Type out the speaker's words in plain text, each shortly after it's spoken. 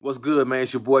What's good, man?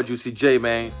 It's your boy Juicy J,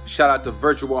 man. Shout out to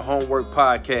Virtual Homework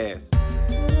Podcast.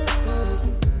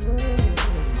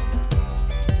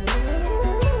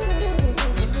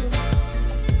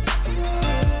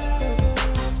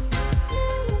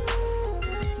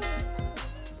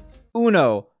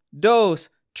 Uno, dos,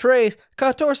 tres,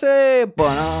 catorce.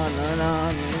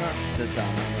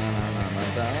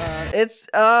 It's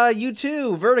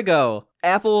U2, Vertigo,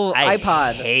 Apple iPod.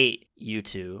 I hate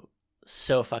U2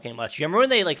 so fucking much. You remember when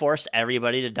they forced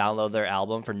everybody to download their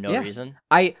album for no reason?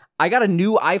 I got a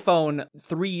new iPhone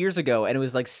 3 years ago, and it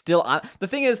was still on. The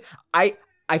thing is, I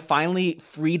finally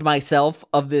freed myself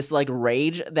of this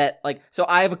rage that so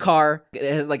I have a car. It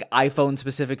has iPhone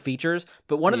specific features,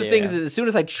 but one of the things is as soon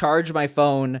as I charge my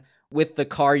phone with the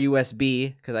car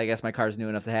USB, because I guess my car is new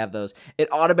enough to have those, it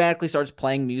automatically starts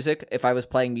playing music if I was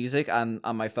playing music on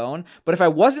my phone. But if I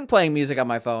wasn't playing music on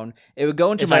my phone, it would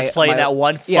go into my... It starts playing that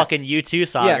one fucking U2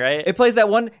 song, right? It plays that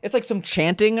one. It's some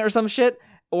chanting or some shit.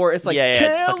 Or it's California.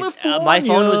 It's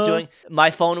fucking,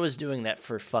 my phone was doing that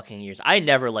for fucking years. I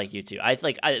never liked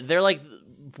U2. They're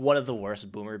one of the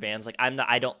worst boomer bands.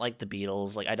 I don't like the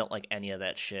Beatles. I don't like any of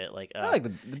that shit. I like the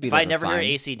Beatles. If I never hear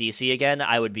AC/DC again,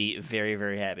 I would be very,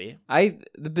 very happy. But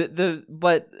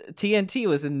TNT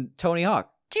was in Tony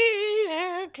Hawk.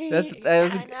 TNT.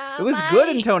 It was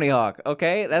good in Tony Hawk.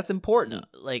 Okay, that's important.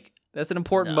 No, that's an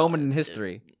important moment in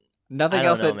history. Nothing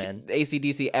else that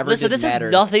AC/DC ever did this matter.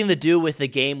 Has nothing to do with the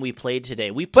game we played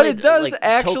today. But it does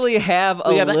actually have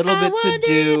a little bit to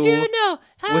do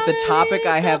with the topic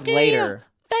I have later.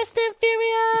 Fast and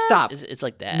Furious. Stop. It's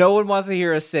like that. No one wants to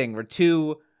hear us sing. We're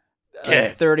two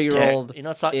 30-year-old. You know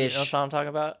what song I'm talking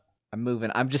about? I'm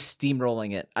moving. I'm just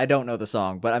steamrolling it. I don't know the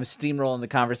song, but I'm steamrolling the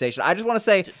conversation. I just want to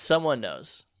say... Someone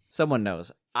knows. Someone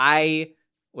knows. I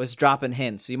was dropping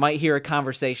hints. You might hear a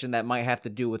conversation that might have to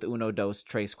do with Uno, Dos,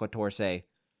 Tres, Catorce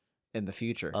in the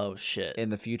future. Oh, shit. In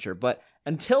the future. But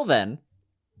until then,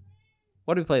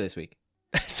 what did we play this week?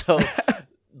 So,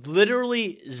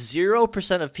 literally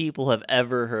 0% of people have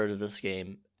ever heard of this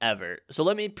game, ever. So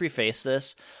let me preface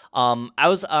this. I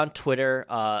was on Twitter.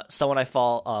 Someone I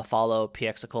follow,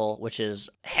 Piexicle, which is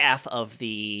half of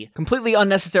the Completely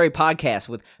Unnecessary Podcast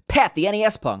with Pat, the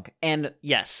NES punk, and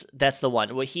yes, that's the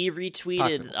one. Well, he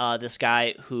retweeted this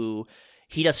guy who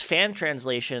he does fan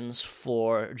translations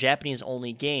for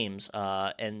Japanese-only games,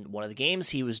 and one of the games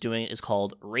he was doing is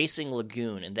called Racing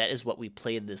Lagoon, and that is what we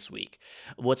played this week.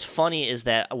 What's funny is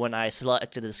that when I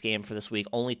selected this game for this week,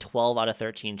 only 12 out of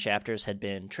 13 chapters had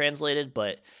been translated,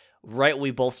 but right when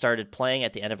we both started playing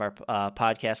at the end of our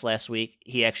podcast last week,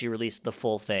 he actually released the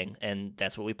full thing, and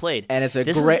that's what we played. And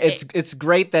it's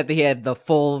great that he had the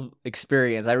full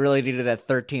experience. I really needed that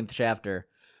 13th chapter.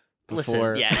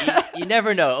 Listen, you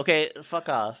never know. Okay, fuck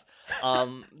off.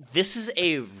 This is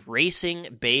a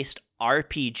racing-based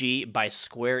RPG by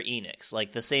Square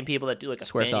Enix, the same people that do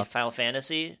Final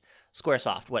Fantasy,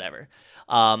 Squaresoft, whatever.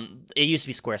 It used to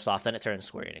be Squaresoft, then it turned into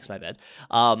Square Enix. My bad.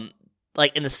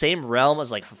 In the same realm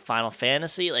as Final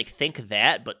Fantasy, think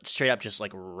that, but straight up just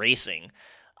racing.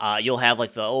 You'll have the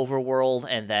overworld,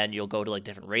 and then you'll go to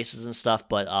different races and stuff,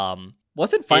 but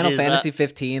wasn't Final Fantasy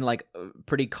 15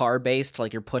 pretty car based?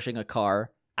 You're pushing a car.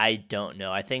 I don't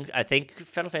know. I think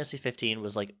Final Fantasy 15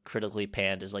 was critically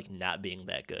panned as not being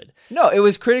that good. No, it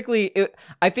was critically.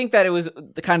 I think that it was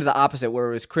the kind of the opposite, where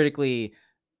it was critically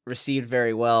received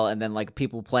very well, and then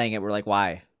people playing it were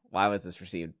why? Why was this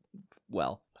received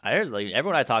well? I heard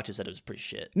everyone I talked to said it was pretty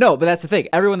shit. No, but that's the thing.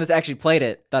 Everyone that's actually played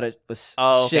it thought it was shit.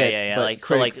 Okay, yeah. But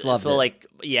critics loved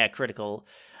it. Critical.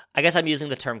 I guess I'm using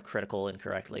the term critical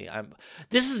incorrectly.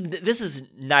 This is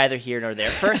neither here nor there.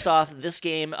 First off, this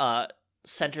game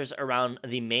centers around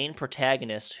the main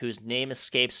protagonist, whose name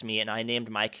escapes me, and I named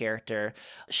my character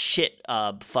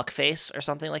Fuckface or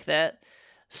something like that.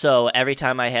 So every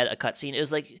time I had a cutscene, it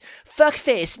was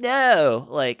Fuckface, no!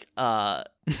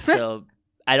 So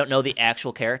I don't know the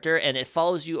actual character, and it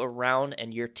follows you around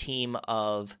and your team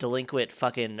of delinquent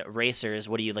fucking racers.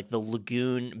 What are you, the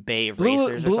Lagoon Bay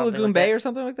Racers or something Lagoon Bay or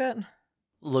something like that?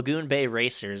 Lagoon Bay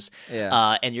Racers,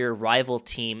 and your rival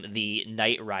team, the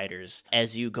Night Riders,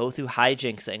 as you go through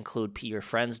hijinks that include your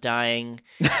friends dying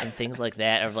and things like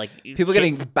that, or people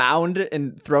getting bound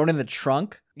and thrown in the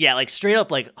trunk. Yeah, straight up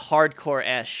hardcore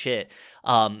ass shit.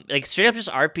 Straight up just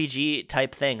RPG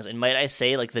type things. And might I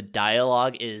say, the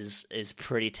dialogue is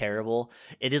pretty terrible.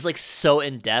 It is so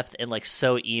in depth and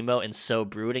so emo and so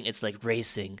brooding. It's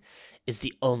racing is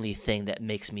the only thing that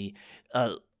makes me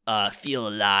feel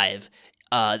alive.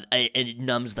 And it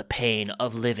numbs the pain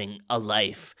of living a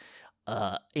life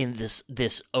in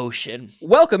this ocean.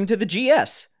 Welcome to the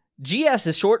GS. GS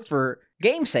is short for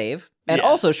Game Save, and Yeah.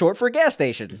 also short for gas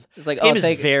station. It's like, This game is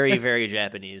take very, very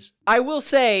Japanese. I will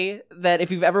say that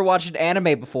if you've ever watched an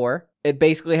anime before, it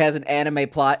basically has an anime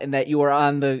plot in that you are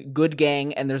on the good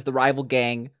gang and there's the rival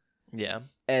gang, Yeah.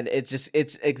 and it's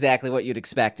exactly what you'd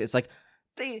expect. It's like,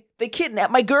 they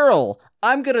kidnapped my girl.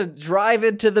 I'm gonna drive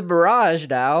into the barrage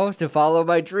now to follow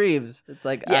my dreams. It's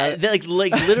like, Yeah, like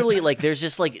literally, like there's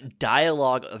just like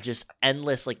dialogue of just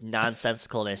endless like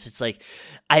nonsensicalness. It's like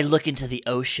I look into the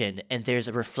ocean and there's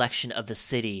a reflection of the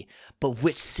city, but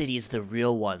which city is the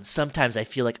real one? Sometimes I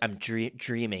feel like I'm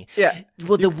dreaming. Yeah.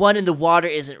 Well, the one in the water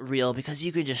isn't real because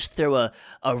you can just throw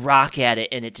a rock at it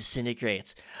and it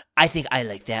disintegrates. I think I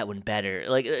like that one better.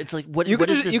 Like it's like what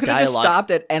is this you could have just dialogue?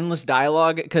 stopped at endless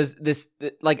dialogue because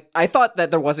like I thought that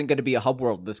there wasn't going to be a hub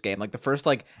world in this game. Like the first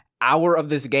like hour of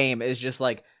this game is just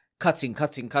like cutscene,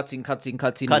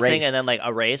 race. And then like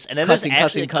a race, and then Cutscene, there's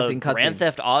actually cutscene. a Grand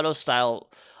Theft Auto style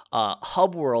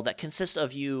hub world that consists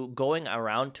of you going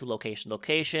around to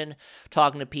location,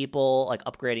 talking to people, like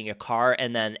upgrading your car,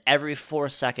 and then every 4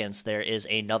 seconds there is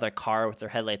another car with their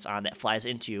headlights on that flies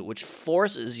into you, which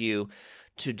forces you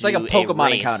to do It's like a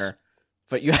Pokemon race. encounter,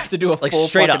 but you have to do a Like, full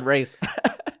straight fucking up. race.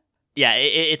 Yeah,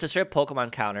 it's a straight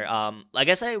Pokemon counter. I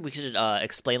guess we should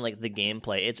explain like the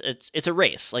gameplay. It's a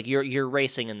race. Like you're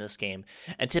racing in this game,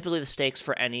 and typically the stakes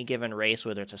for any given race,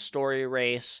 whether it's a story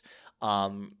race,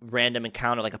 random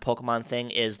encounter like a Pokemon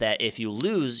thing, is that if you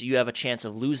lose, you have a chance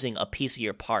of losing a piece of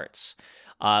your parts,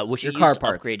 which Your you car use to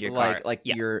parts, upgrade your car. like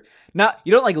Yeah. you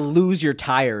don't like lose your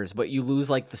tires, but you lose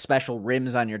like the special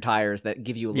rims on your tires that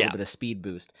give you a little Yeah. bit of speed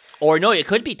boost. Or no, it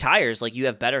could be tires. Like you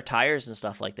have better tires and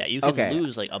stuff like that. You can Okay.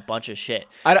 lose like a bunch of shit.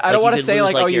 I Like, don't you want to could say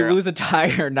lose, like, oh, you your- lose a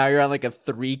tire, now you're on like a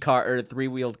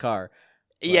 3-wheeled car.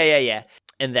 Yeah.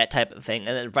 And that type of thing.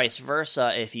 And then vice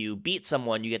versa, if you beat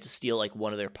someone, you get to steal like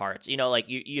one of their parts. You know, like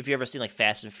if you ever seen like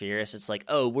Fast and Furious, it's like,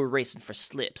 oh, we're racing for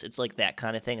slips. It's like that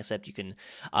kind of thing, except you can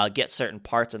get certain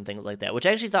parts and things like that, which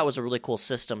I actually thought was a really cool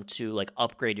system to like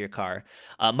upgrade your car.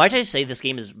 Might I say this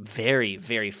game is very,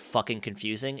 very fucking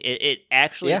confusing. It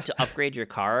actually, Yeah. to upgrade your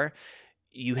car,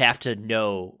 you have to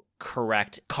know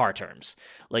correct car terms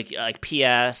like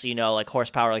PS, you know, like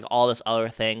horsepower, like all this other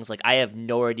things. Like I have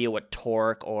no idea what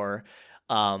torque or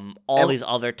all these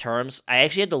other terms. I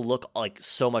actually had to look like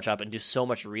so much up and do so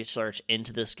much research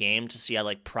into this game to see how to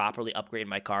like properly upgrade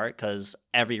my car, because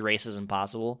every race is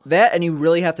impossible. That, and you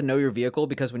really have to know your vehicle,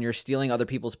 because when you're stealing other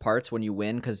people's parts when you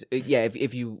win, because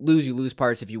if you lose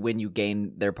parts. If you win, you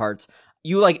gain their parts.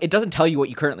 You like, it doesn't tell you what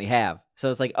you currently have, so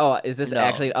it's like, oh, is this No.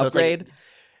 actually an So it's like- upgrade?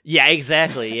 Yeah,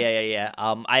 exactly. Yeah.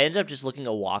 I ended up just looking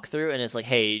a walkthrough, and it's like,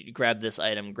 hey, grab this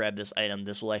item.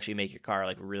 This will actually make your car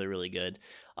like really, really good.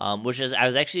 I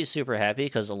was actually super happy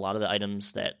because a lot of the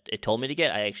items that it told me to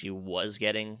get, I actually was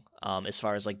getting. As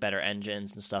far as like better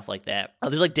engines and stuff like that.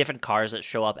 There's like different cars that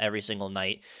show up every single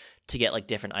night to get like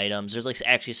different items. There's like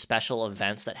actually special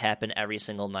events that happen every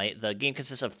single night. The game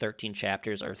consists of 13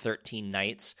 chapters or 13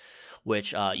 nights,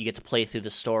 which you get to play through the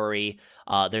story.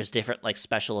 There's different like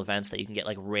special events that you can get,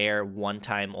 like rare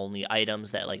one-time only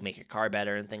items that like make your car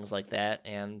better and things like that.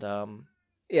 And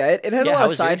Yeah, it has Yeah, a how lot of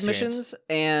was your side experience? missions,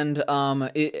 and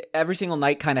every single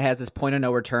night kind of has this point of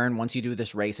no return. Once you do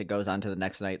this race, it goes on to the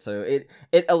next night. So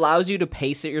it allows you to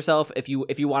pace it yourself if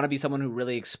you want to be someone who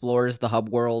really explores the hub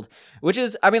world, which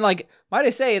is, I mean, like, might I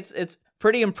say, it's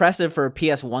pretty impressive for a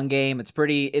PS1 game.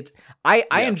 I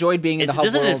enjoyed being in the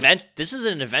hub world. This is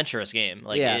an adventurous game.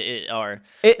 Like Yeah. not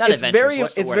It's adventurous. very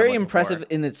What's the it's word I'm very looking impressive for?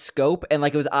 in its scope, and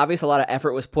like it was obvious a lot of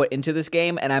effort was put into this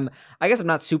game, and I guess I'm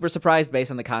not super surprised based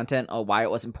on the content of why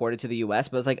it wasn't ported to the US,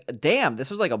 but it's like, damn,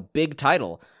 this was like a big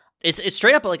title. It's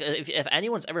straight up like if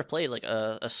anyone's ever played like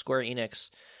a Square Enix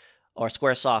or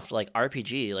SquareSoft like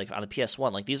RPG like on the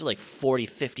PS1, like these are like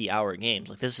 40-50 hour games.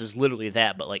 Like this is literally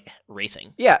that, but like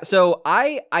racing. Yeah, so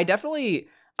I definitely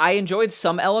I enjoyed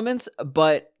some elements,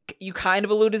 but you kind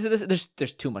of alluded to this.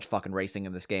 There's too much fucking racing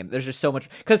in this game. There's just so much,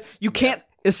 because you can't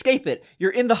escape it.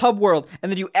 You're in the hub world, and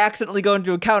then you accidentally go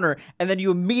into a encounter, and then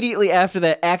you immediately after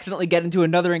that accidentally get into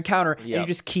another encounter, and you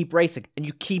just keep racing, and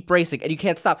you keep racing, and you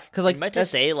can't stop. Because like, I might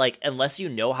just say, like, unless you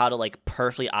know how to like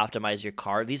perfectly optimize your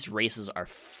car, these races are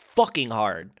fucking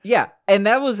hard. yeah, and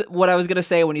that was what I was gonna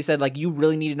say when you said like you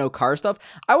really need to know car stuff.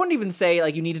 I wouldn't even say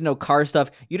like you need to know car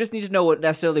stuff. You just need to know what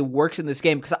necessarily works in this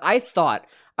game. Because I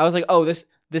was like, oh, this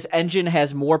engine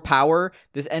has more power.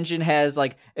 This engine has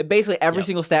like basically every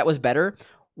single stat was better.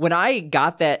 When I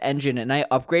got that engine and I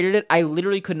upgraded it, I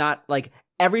literally could not like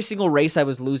every single race I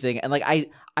was losing, and like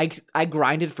I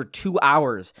grinded for 2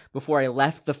 hours before I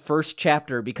left the first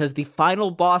chapter because the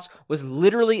final boss was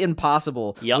literally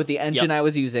impossible with the engine I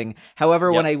was using.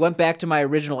 However, when I went back to my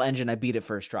original engine, I beat it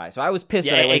first try. So I was pissed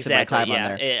that I wasted my time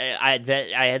on there.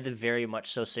 I had the very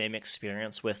much so same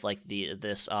experience with like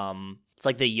it's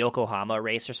like the Yokohama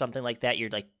race or something like that. You're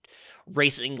like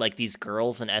racing like these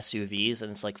girls in SUVs,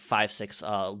 and it's like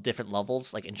 5-6 different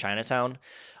levels like in Chinatown.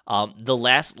 The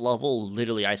last level,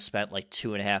 literally I spent like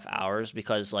 2.5 hours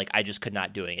because like I just could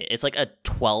not doing it. It's like a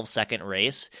 12-second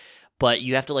race, but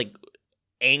you have to like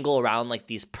angle around like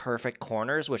these perfect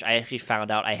corners, which I actually found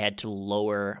out I had to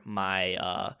lower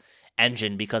my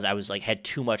engine because I was like had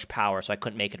too much power, so I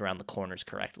couldn't make it around the corners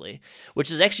correctly,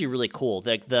 which is actually really cool.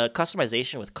 The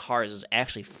customization with cars is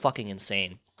actually fucking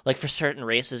insane. Like for certain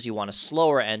races, you want a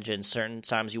slower engine. Certain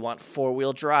times you want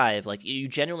 4-wheel drive. Like you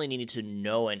genuinely need to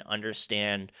know and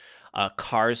understand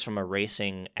cars from a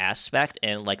racing aspect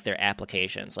and like their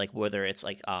applications. Like whether it's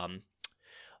like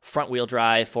front wheel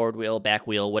drive, forward wheel, back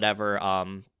wheel, whatever.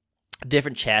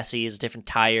 Different chassis, different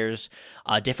tires,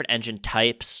 different engine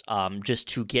types, just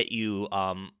to get you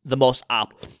the most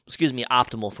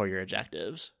optimal for your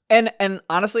objectives. And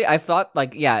honestly, I thought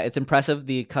like it's impressive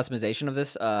the customization of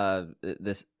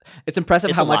this. It's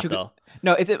impressive how much you could.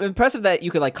 No, it's impressive that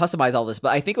you could like customize all this, but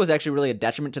I think it was actually really a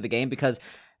detriment to the game because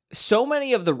so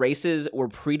many of the races were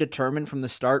predetermined from the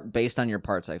start based on your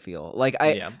parts, I feel. Like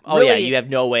you have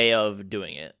no way of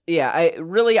doing it. Yeah,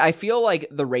 I feel like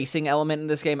the racing element in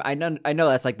this game, I know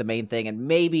that's like the main thing, and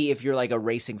maybe if you're like a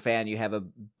racing fan, you have a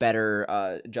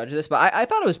better judge of this, but I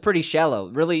thought it was pretty shallow.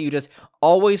 Really, you just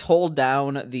always hold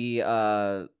down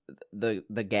the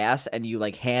gas and you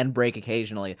like handbrake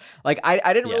occasionally. Like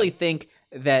I didn't really think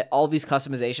that all these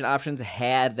customization options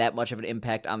had that much of an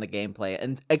impact on the gameplay,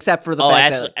 and except for the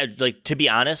fact that like to be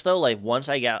honest though, like once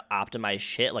I got optimized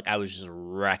shit, like I was just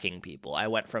wrecking people. I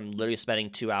went from literally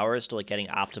spending 2 hours to like getting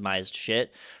optimized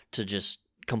shit to just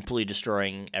completely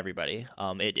destroying everybody.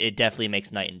 It definitely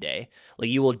makes night and day. Like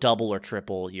you will double or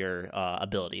triple your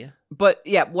ability. But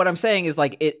yeah, what I'm saying is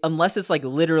like unless it's like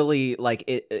literally like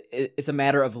it's a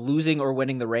matter of losing or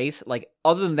winning the race. Like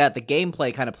other than that, the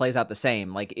gameplay kind of plays out the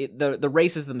same. Like the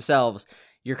races themselves,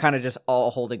 you're kind of just all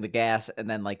holding the gas, and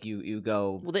then like you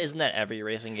go. Well, isn't that every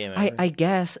racing game ever? I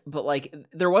guess, but like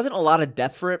there wasn't a lot of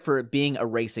depth for it being a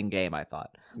racing game. I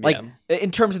thought, like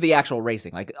in terms of the actual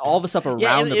racing, like all the stuff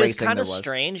around the racing. It was kind of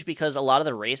strange because a lot of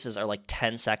the races are like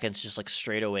 10 seconds, just like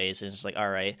straightaways, and it's just like all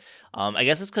right. I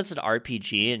guess it's because it's an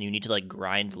RPG and you need to like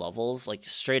grind levels, like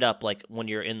straight up, like when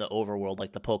you're in the overworld,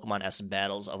 like the Pokemon-esque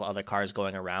battles of other cars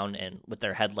going around and with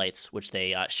their headlights, which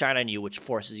they shine on you, which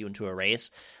forces you into a race.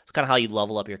 It's kind of how you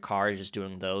level up your cars, just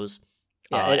doing those.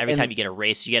 Every time you get a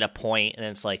race, you get a point, and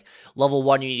then it's like level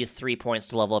 1, you need 3 points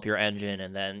to level up your engine,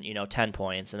 and then 10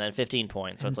 points, and then 15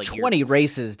 points. So it's like 20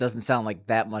 races doesn't sound like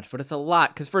that much, but it's a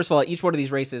lot because first of all, each one of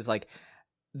these races, like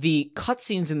the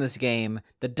cutscenes in this game,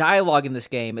 the dialogue in this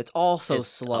game, it's all so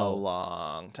slow. A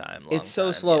long time. It's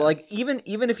so slow. Yeah. Like even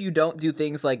if you don't do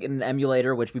things like in an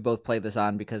emulator, which we both play this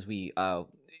on because we are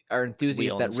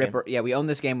enthusiasts that rip. We own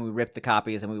this game and we ripped the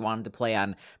copies and we wanted to play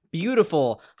on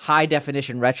beautiful high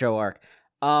definition RetroArch.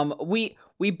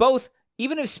 We both,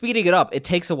 even if speeding it up, it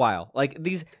takes a while. Like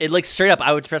these, it like straight up,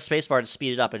 I would press spacebar to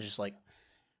speed it up and just like,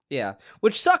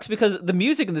 which sucks because the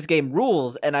music in this game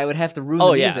rules, and I would have to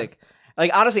ruin the music.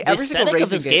 Like honestly, every single racing of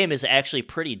this game is actually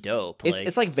pretty dope.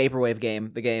 It's like Vaporwave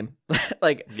game, the game.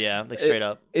 like straight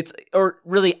up. It's or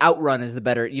really Outrun is the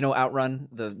better. Outrun,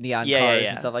 the neon cars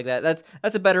and stuff like that.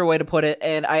 That's a better way to put it.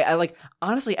 And I like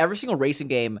honestly, every single racing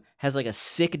game has like a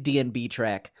sick D&B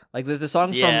track. Like there's a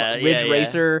song from Ridge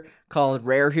Racer called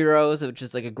Rare Heroes, which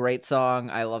is like a great song.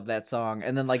 I love that song.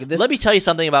 And then like this. Let me tell you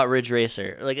something about Ridge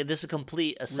Racer. Like this is a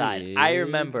complete aside. I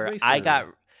remember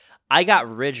I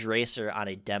got Ridge Racer on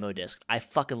a demo disc. I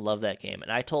fucking love that game. And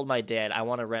I told my dad I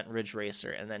want to rent Ridge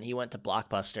Racer. And then he went to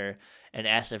Blockbuster and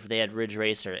asked if they had Ridge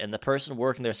Racer. And the person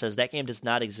working there says, that game does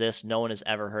not exist. No one has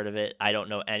ever heard of it. I don't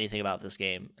know anything about this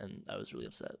game. And I was really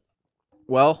upset.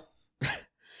 Well,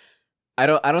 I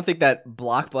don't think that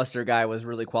Blockbuster guy was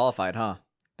really qualified, huh?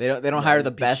 They don't hire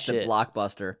the best at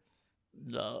Blockbuster.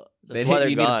 No, that's why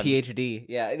they're gone. Need a PhD.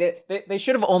 Yeah, they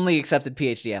should have only accepted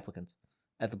PhD applicants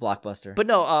at the Blockbuster. But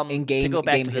no, to go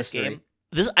back to this game,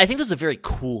 I think this is a very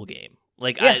cool game.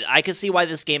 Like I could see why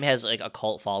this game has like a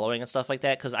cult following and stuff like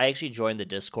that, because I actually joined the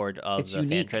Discord of the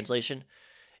fan translation.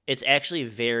 It's actually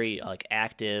very like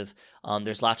active.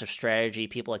 There's lots of strategy.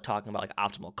 People like talking about like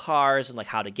optimal cars and like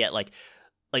how to get like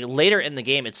later in the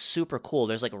game. It's super cool.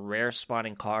 There's like rare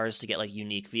spawning cars to get like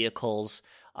unique vehicles.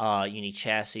 unique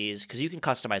chassis, because you can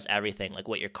customize everything, like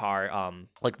what your car,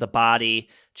 like the body,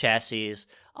 chassis,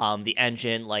 the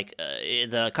engine, like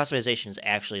the customization is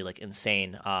actually like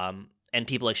insane. And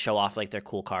people like show off like their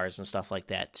cool cars and stuff like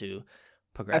that to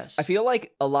progress. I feel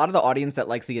like a lot of the audience that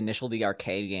likes the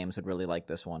arcade games would really like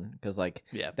this one, because like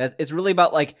that it's really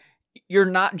about like you're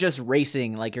not just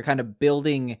racing, like you're kind of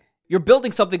building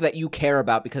something that you care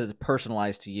about because it's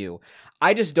personalized to you.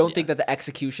 I just don't think that the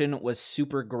execution was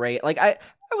super great. Like I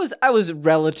was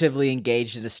relatively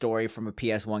engaged in a story from a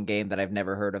PS1 game that I've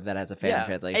never heard of that has a fan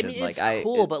translation. I mean, like it's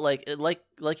cool, but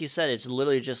like you said, it's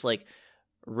literally just like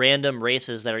random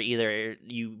races that are either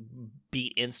you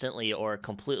beat instantly or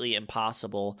completely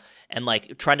impossible, and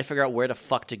like trying to figure out where the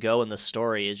fuck to go in the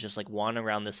story is just like wandering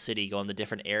around the city, going to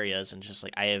different areas, and just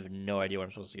like I have no idea where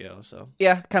I'm supposed to go. So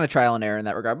yeah, kind of trial and error in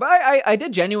that regard. But I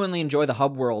did genuinely enjoy the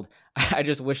hub world. I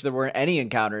just wish there weren't any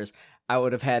encounters. I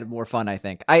would have had more fun, I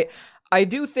think. I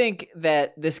do think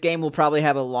that this game will probably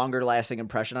have a longer lasting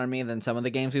impression on me than some of the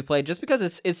games we've played, just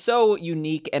because it's so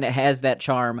unique and it has that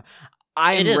charm.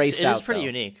 It is pretty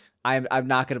unique. I'm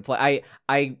not gonna play.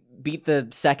 I beat the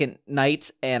second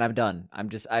night and I'm done. I'm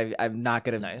not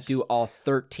gonna do all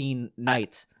 13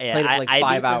 nights. Played it for like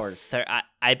 5 hours.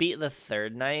 I beat the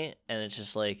third night and it's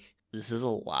just like, this is a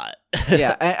lot.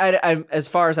 Yeah, I'm as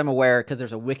far as I'm aware, because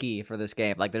there's a wiki for this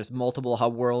game. Like there's multiple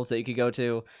hub worlds that you could go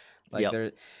to. Like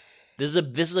This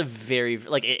is a very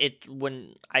like it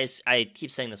when I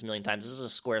keep saying this a million times. This is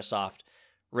a SquareSoft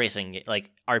racing like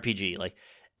RPG. Like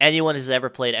anyone who's ever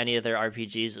played any of their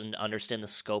RPGs and understand the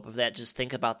scope of that, just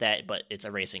think about that. But it's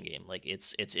a racing game. Like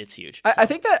it's huge. I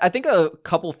think a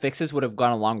couple fixes would have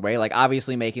gone a long way. Like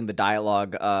obviously making the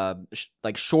dialogue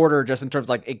like shorter, just in terms of,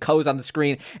 like it goes on the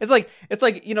screen. It's like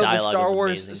you know dialogue, the Star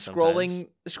Wars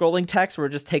scrolling text where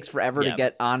it just takes forever to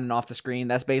get on and off the screen.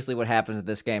 That's basically what happens in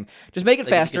this game. Just make it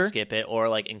faster. You can skip it or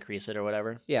like increase it or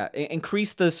whatever. Yeah,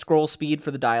 increase the scroll speed for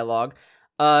the dialogue.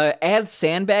 Add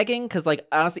sandbagging, because like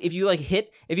honestly, if you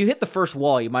hit the first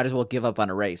wall, you might as well give up on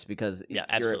a race, because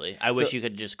absolutely. I wish you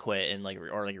could just quit and like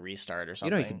restart or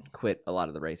something. You know, you can quit a lot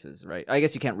of the races, right? I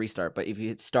guess you can't restart, but if you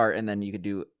hit start and then you could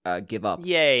do give up.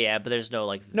 Yeah, but there's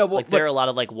no there are a lot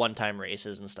of like one-time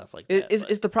races and stuff like that.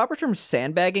 Is the proper term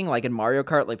sandbagging? Like in Mario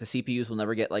Kart, like the CPUs will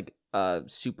never get like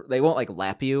super. They won't like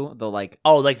lap you. They'll like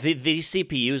these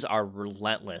CPUs are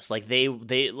relentless. Like they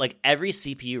like every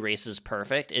CPU race is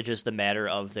perfect. It's just a matter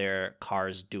of their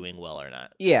cars doing well or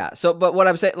not. Yeah. So, but what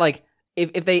I'm saying, like,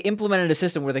 if they implemented a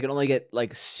system where they can only get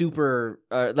like super,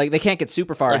 like they can't get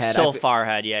super far ahead, far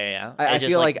ahead. Yeah. I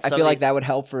feel like that would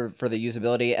help for the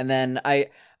usability. And then I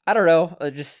don't know.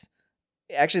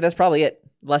 Actually, that's probably it.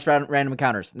 Less random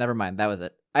encounters. Never mind. That was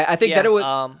it. I think that it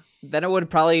would. Then it would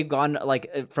probably have gone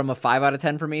like from a 5 out of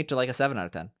 10 for me to like a 7 out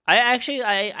of 10. I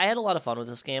had a lot of fun with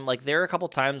this game. Like there are a couple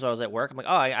times when I was at work, I'm like,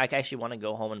 oh, I actually want to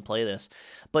go home and play this.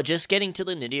 But just getting to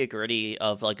the nitty gritty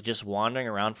of like just wandering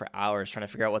around for hours trying to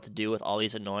figure out what to do with all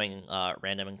these annoying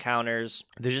random encounters.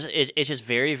 It's just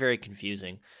very, very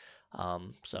confusing.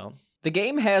 So the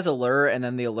game has a lure, and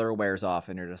then the allure wears off,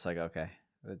 and you're just like, okay,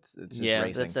 it's just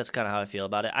racing. That's kind of how I feel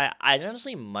about it. I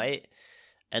honestly might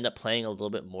end up playing a little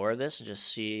bit more of this and just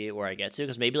see where I get to,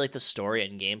 because maybe like the story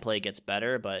and gameplay gets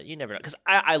better, but you never know, because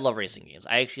I love racing games.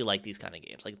 I actually like these kind of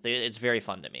games. Like it's very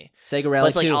fun to me. Sega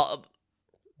Rally 2.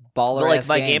 Baller, but like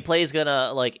my gameplay is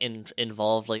gonna like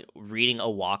involve like reading a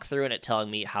walkthrough and it telling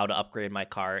me how to upgrade my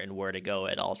car and where to go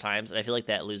at all times, and I feel like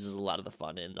that loses a lot of the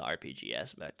fun in the RPG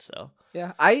aspect. So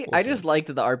yeah, I just liked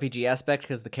the RPG aspect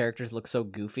because the characters look so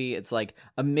goofy. It's like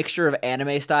a mixture of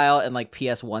anime style and like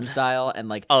PS1 style, and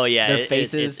like their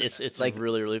faces. It's like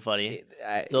really, really funny.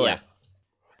 Yeah.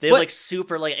 They have like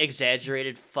super like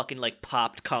exaggerated fucking like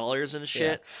popped collars and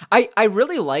shit. Yeah. I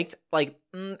really liked like.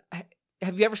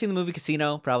 Have you ever seen the movie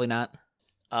Casino? Probably not.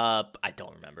 I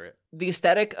don't remember it. The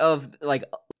aesthetic of like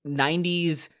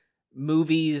 90s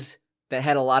movies that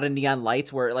had a lot of neon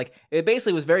lights, where like it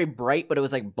basically was very bright, but it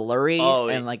was like blurry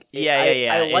and like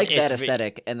I like that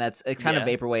aesthetic, and it's kind of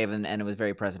vaporwave, and it was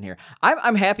very present here.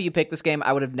 I'm happy you picked this game.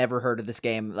 I would have never heard of this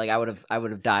game. Like I would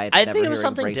have died. I think it was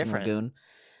something different. Lagoon.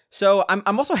 So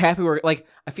I'm also happy we're like,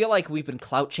 I feel like we've been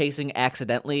clout chasing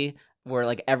accidentally, where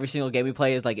like every single game we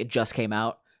play is like it just came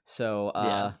out. So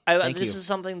this is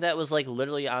something that was like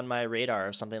literally on my radar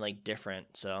of something like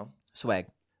different. So swag.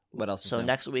 What else? So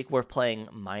next week we're playing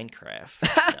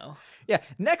Minecraft. Yeah,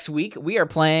 next week we are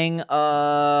playing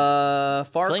Far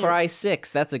Cry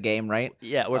 6. That's a game, right?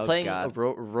 Yeah, we're playing a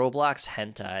Roblox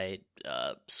hentai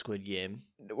Squid Game.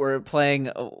 We're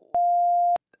playing.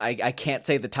 I can't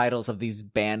say the titles of these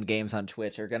banned games on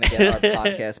Twitch. Are gonna get our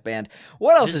podcast banned.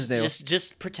 What else is new?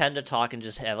 Just pretend to talk and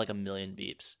just have like a million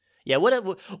beeps. Yeah,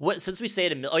 what since we say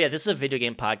it oh yeah, this is a video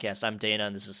game podcast. I'm Dana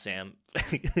and this is Sam.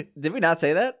 Did we not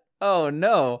say that? Oh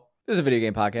no. This is a video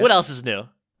game podcast. What else is new?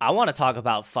 I want to talk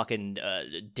about fucking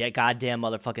goddamn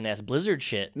motherfucking ass Blizzard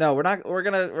shit. No, we're not. We're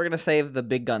gonna save the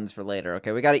big guns for later.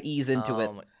 Okay, we got to ease into it.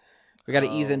 We got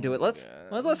to ease into it. When's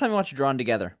the last time you watched Drawn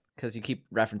Together? Because you keep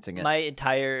referencing it. My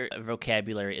entire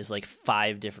vocabulary is like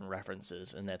 5 different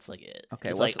references, and that's like it. Okay,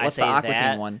 it's what's like, I say the Aqua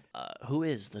that, Teen one? Who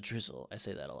is the Drizzle? I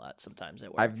say that a lot sometimes at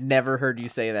work. I've never heard you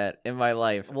say that in my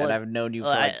life, Well, and I've known you for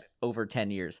like over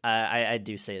 10 years. I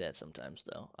do say that sometimes,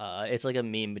 though. It's like a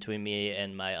meme between me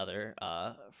and my other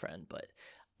friend, but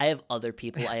I have other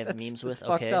people I have memes with.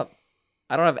 That's okay, fucked up.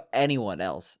 I don't have anyone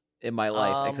else in my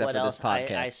life except what for else? this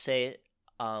podcast. I say,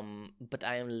 but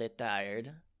I am lit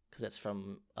tired because that's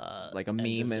from like a End of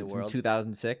meme the from World.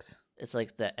 2006. It's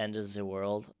like the end of the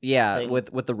world. Yeah, thing.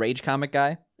 with the Rage comic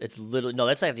guy. It's literally no.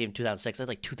 That's not even 2006. That's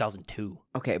like 2002.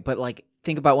 Okay, but like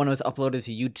think about when it was uploaded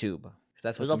to YouTube. 'Cause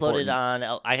that's It was what's uploaded important.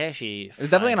 on. I actually. It was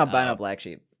definitely on Albino Black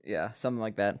Sheep. Yeah, something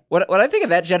like that. When I think of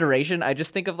that generation, I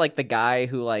just think of like the guy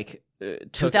who like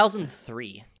took.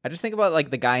 2003. I just think about like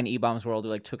the guy in E-Bomb's World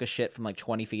who like took a shit from like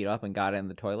 20 feet up and got it in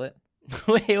the toilet.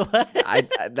 Wait, what? I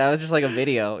that was just like a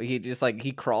video. He just like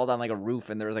he crawled on like a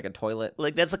roof and there was like a toilet.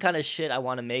 Like that's the kind of shit I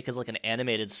want to make as like an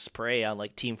animated spray on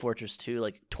like Team Fortress 2,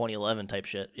 like 2011 type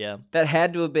shit. Yeah. That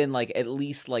had to have been like at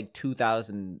least like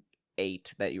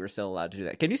 2008 that you were still allowed to do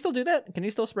that. Can you still do that? Can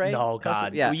you still spray? No, custom?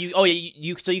 God. Yeah.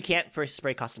 You so you can't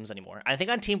spray customs anymore. I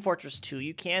think on Team Fortress 2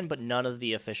 you can, but none of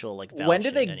the official like Valve When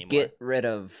did they shit anymore. get rid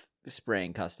of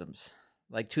spraying customs?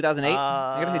 Like 2008?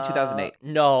 I gotta say 2008.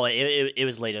 No, it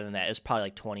was later than that. It was probably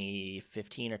like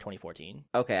 2015 or 2014.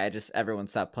 Okay, everyone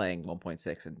stopped playing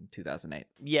 1.6 in 2008.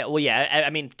 Yeah, well, yeah. I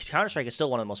mean, Counter-Strike is still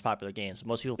one of the most popular games.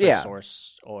 Most people play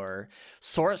Source or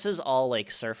Source is all like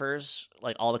surfers,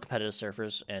 like all the competitive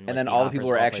surfers, and then all the people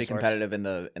who are actually competitive in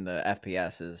the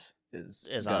FPS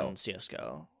is Go. On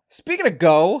CS:GO. Speaking of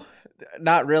Go,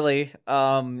 not really.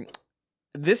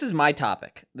 This is my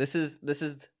topic. This is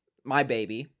my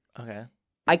baby. Okay.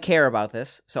 I care about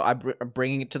this, so I'm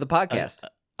bringing it to the podcast.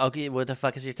 Okay, what the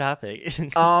fuck is your topic?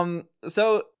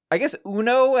 So I guess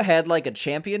Uno had like a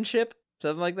championship,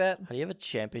 something like that. How do you have a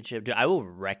championship? Dude, I will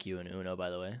wreck you in Uno,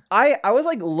 by the way. I was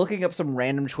like looking up some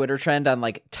random Twitter trend on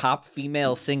like top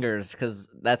female singers because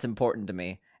that's important to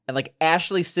me. And like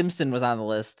Ashley Simpson was on the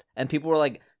list, and people were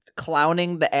like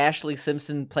clowning the Ashley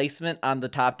Simpson placement on the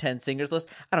top 10 singers list.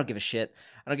 I don't give a shit.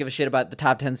 I don't give a shit about the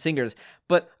top 10 singers.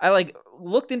 But I like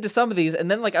looked into some of these, and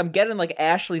then like I'm getting like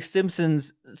Ashley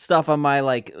Simpson's stuff on my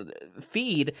like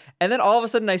feed, and then all of a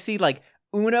sudden I see like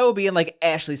Uno being like,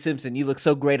 Ashley Simpson, you look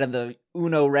so great on the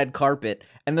Uno red carpet.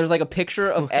 And there's like a picture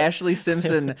of Ashley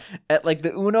Simpson at like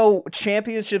the Uno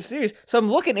Championship Series. So I'm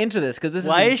looking into this because this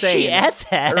Why is insane. is she at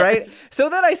that? Right? So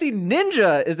then I see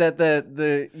Ninja is at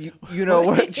the Uno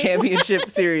World Championship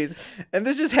Series. And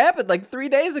this just happened like 3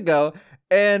 days ago.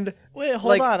 And wait,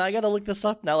 hold on. I gotta look this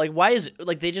up now. Like, why is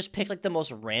like they just pick like the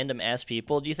most random ass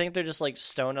people? Do you think they're just like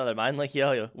stoned out of their mind? Like,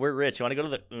 yo, we're rich. You want to go to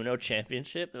the Uno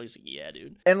Championship? They're like, yeah,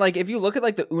 dude. And like, if you look at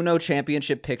like the Uno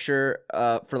Championship picture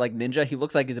for like Ninja, he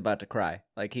looks like he's about to cry.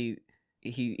 Like he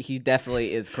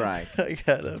definitely is crying. I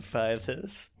gotta find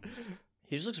this.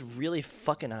 He just looks really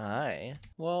fucking high.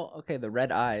 Well, okay, the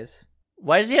red eyes.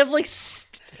 Why does he have like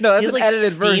no? That's he has, an like,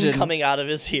 edited steam version coming out of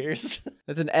his ears.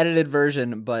 That's an edited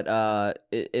version, but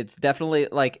it's definitely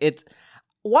like it's.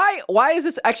 Why is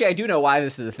this? Actually, I do know why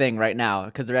this is a thing right now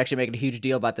because they're actually making a huge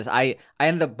deal about this. I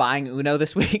ended up buying Uno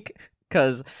this week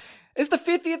because it's the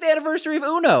 50th anniversary of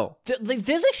Uno.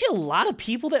 There's actually a lot of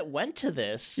people that went to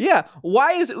this. Yeah.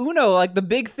 Why is Uno like the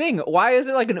big thing? Why is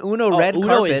it like an Uno red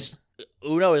carpet?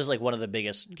 Uno is like one of the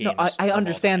biggest games. No, I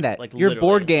understand that. Like, you're a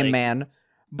board game like, man,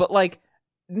 but like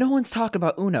no one's talking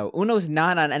about Uno. Uno's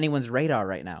not on anyone's radar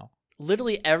right now.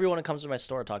 Literally everyone who comes to my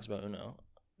store talks about Uno.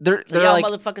 They're y'all like,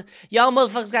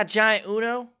 motherfuckers got giant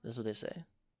Uno? That's what they say.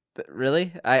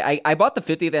 Really? I bought the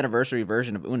 50th anniversary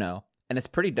version of Uno, and it's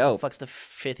pretty dope. What the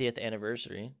fuck's the 50th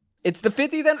anniversary? It's the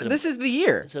 50th. This is the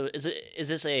year. So is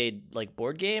this a like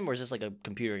board game or is this like a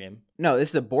computer game? No, this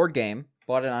is a board game.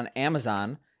 Bought it on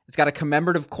Amazon. It's got a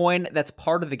commemorative coin that's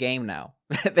part of the game now.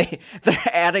 They're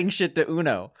adding shit to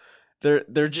Uno. They're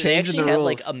changing the rules. They actually have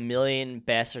like a million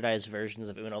bastardized versions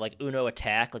of Uno, like Uno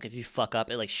Attack. Like if you fuck up,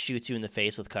 it like shoots you in the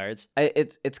face with cards.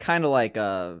 It's kind of like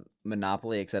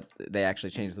Monopoly, except they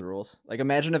actually changed the rules. Like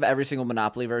imagine if every single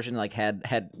Monopoly version like had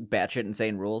batshit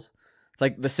insane rules. It's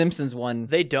like the Simpsons one.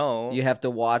 They don't. You have to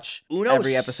watch Uno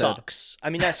every episode. Sucks. I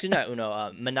mean, that's not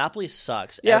Uno. Monopoly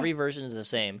sucks. Yeah. Every version is the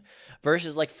same.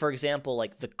 Versus, like for example,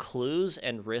 like the clues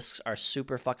and risks are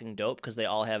super fucking dope because they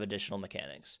all have additional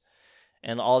mechanics.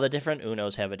 And all the different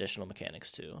Unos have additional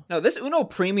mechanics too. No, this Uno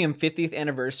Premium 50th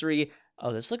anniversary,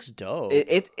 Oh, this looks dope.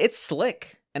 it's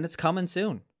slick, and it's coming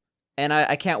soon. And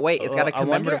I can't wait. It's got a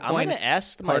commemorative I'm coin. going to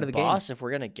ask my part of the boss game. if we're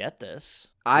going to get this.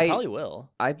 I We probably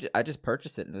will. I just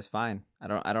purchased it and it was fine. I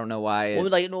don't know why.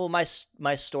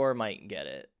 My store might get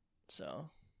it. So,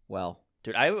 Well,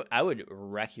 dude, I would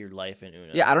wreck your life in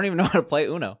Uno. yeah, I don't even know how to play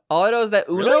Uno. All I know is that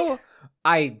Uno. Really?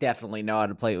 I definitely know how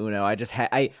to play Uno. I just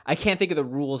I can't think of the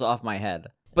rules off my head.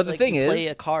 But It's the like thing you is, play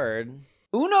a card.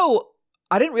 Uno.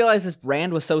 I didn't realize this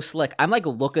brand was so slick. I'm like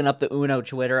looking up the Uno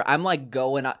Twitter. I'm like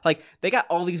going like they got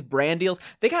all these brand deals.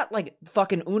 They got like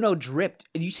fucking Uno dripped.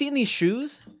 You seen these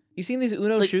shoes? You seen these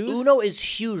Uno Like, shoes? Uno is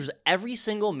huge. Every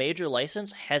single major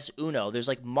license has Uno. There's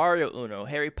like Mario Uno,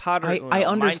 Harry Potter I Uno,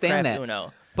 understand Minecraft that.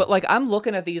 Uno. But like I'm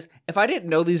looking at these. If I didn't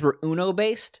know these were Uno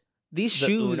based, these The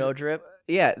shoes. Uno drip.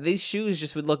 Yeah, these shoes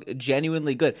just would look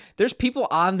genuinely good. There's people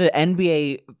on the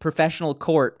NBA professional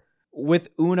court with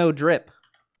Uno drip.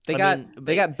 They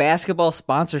got basketball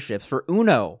sponsorships for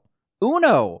Uno.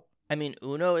 Uno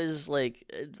Uno is like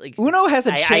Uno has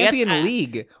a I guess champion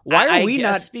league. Why are we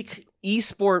not speak?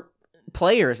 esport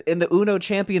players in the Uno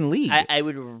champion league? I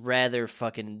would rather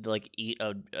fucking like eat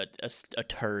a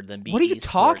turd than be. What are you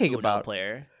e-sport talking Uno about?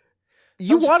 Player.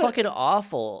 You Sounds want fucking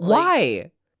awful.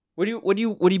 Why? Would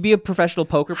you be a professional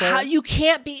poker player? How you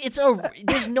can't be?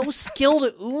 There's no skill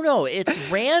to Uno. It's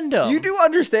random. You do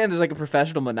understand there's like a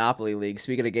professional Monopoly league.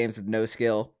 Speaking of games with no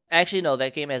skill. Actually, no.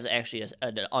 That game has actually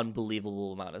an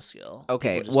unbelievable amount of skill.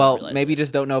 Okay, People just don't well, realize maybe it. you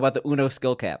just don't know about the Uno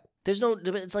skill cap. There's no.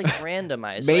 It's like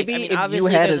randomized. Maybe like, if you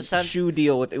obviously had there's a shoe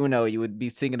deal with Uno, you would be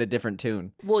singing a different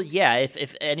tune. Well, yeah.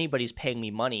 If anybody's paying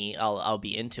me money, I'll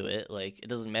be into it. Like it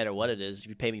doesn't matter what it is. If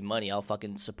you pay me money, I'll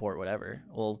fucking support whatever.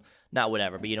 Well, not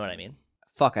whatever, but you know what I mean.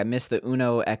 Fuck, I missed the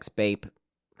Uno X Bape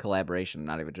collaboration.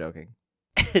 Not even joking.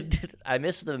 I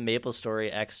missed the Maple Story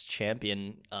X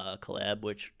Champion collab,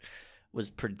 which was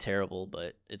pretty terrible,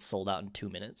 but it sold out in 2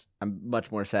 minutes. I'm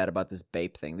much more sad about this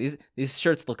Bape thing. These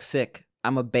shirts look sick.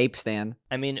 I'm a Bape stan.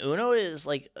 I mean, Uno is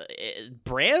like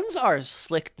brands are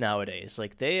slick nowadays.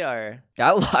 Like they are.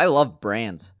 I love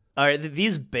brands. All right,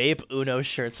 these Bape Uno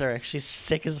shirts are actually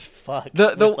sick as fuck.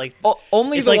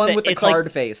 Only it's the like one the- with the it's like-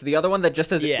 card face. The other one that just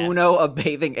says Yeah. Uno a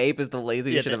bathing ape is the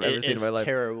laziest shit I've ever seen in my life. It's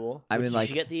terrible. I mean, you like-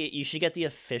 should get the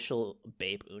official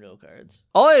Bape Uno cards.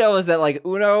 All I know is that like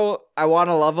Uno, I want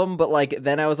to love them, but like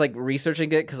then I was like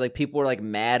researching it because like people were like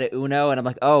mad at Uno, and I'm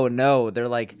like, oh no, they're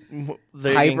like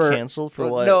They're hyper getting canceled for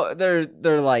what? No,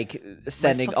 they're like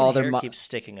sending My all fucking their hair keeps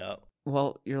sticking up.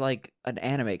 Well, you're like an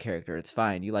anime character. It's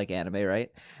fine. You like anime, right?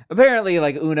 Apparently,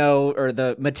 like Uno or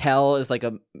the Mattel is like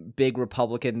a big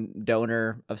Republican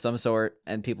donor of some sort,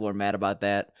 and people are mad about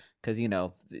that because you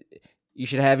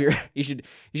should have your you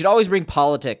should always bring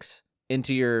politics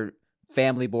into your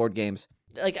family board games.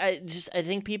 Like I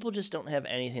think people just don't have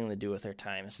anything to do with their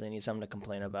time, so they need something to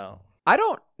complain about. I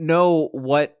don't know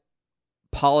what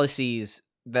policies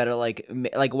that are like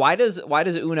why does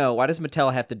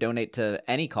Mattel have to donate to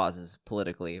any causes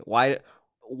politically?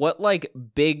 What like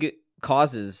big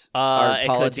causes are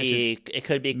politicians? It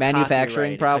could be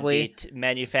Manufacturing, copyright, probably. it could be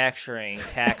manufacturing,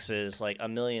 taxes, like a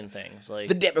million things. Like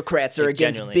The Democrats are Like,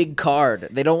 against genuinely. big card.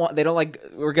 They don't like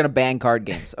we're gonna ban card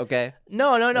games. Okay,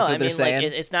 no. That's what I they're mean, saying?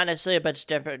 like it's not necessarily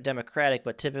about Democratic,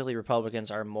 but typically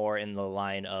Republicans are more in the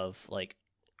line of like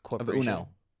corporation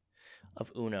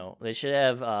of Uno. They should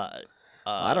have.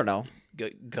 I don't know.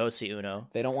 Go see Uno.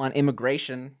 They don't want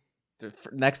immigration.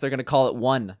 Next, they're gonna call it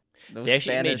one. Those They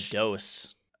actually Spanish. made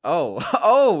Dose.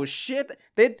 Oh shit!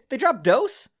 They dropped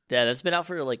Dose. Yeah, that's been out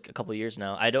for like a couple years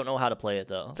now. I don't know how to play it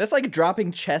though. That's like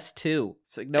dropping Chess 2.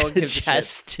 It's like no one gives a shit.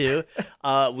 Chess too.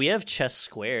 We have Chess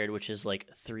Squared, which is like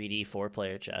 3D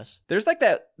 4-player chess. There's like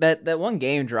that one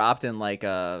game dropped in like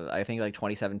I think like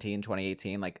 2017,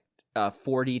 2018, like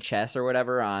 4D chess or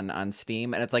whatever on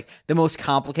Steam, and it's like the most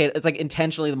complicated. It's like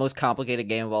intentionally the most complicated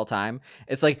game of all time.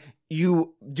 It's like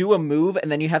you do a move and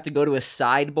then you have to go to a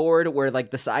sideboard where like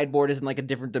the sideboard is in like a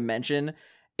different dimension.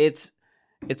 It's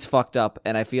fucked up,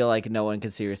 and I feel like no one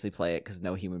can seriously play it because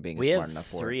no human being is We smart have enough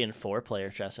for 3 it. and 4-player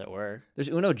chess at work. There's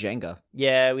Uno Jenga.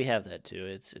 Yeah, we have that too.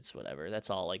 It's whatever. That's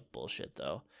all like bullshit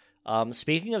though.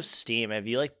 Speaking of Steam, have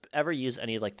you like ever used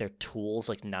any like their tools,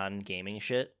 like non-gaming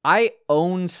shit? I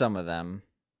own some of them,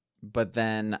 but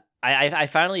then I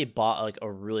finally bought like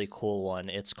a really cool one.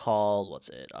 It's called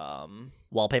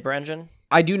Wallpaper Engine.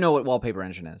 I do know what Wallpaper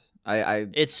Engine is.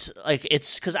 It's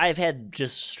because I've had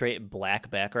just straight black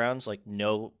backgrounds, like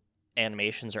no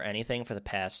animations or anything for the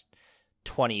past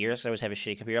 20 years. I always have a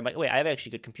shitty computer. I'm like, wait, I have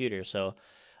actually good computer, so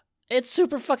It's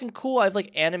super fucking cool. I've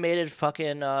like animated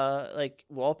fucking like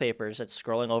wallpapers that's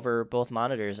scrolling over both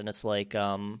monitors, and it's like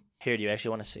here, do you actually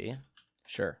want to see?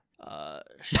 Sure.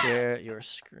 Share your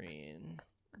screen.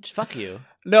 Fuck you.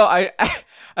 No,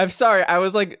 I'm sorry. I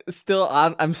was like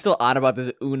I'm still on about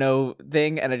this Uno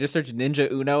thing, and I just searched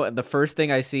Ninja Uno, and the first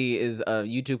thing I see is a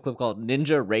YouTube clip called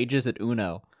Ninja Rages at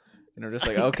Uno. And I'm just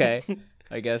like, okay,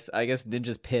 I guess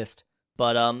Ninja's pissed.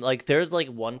 But like there's like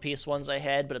One Piece ones I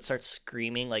had, but it starts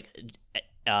screaming like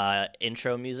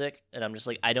intro music, and I'm just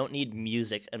like, I don't need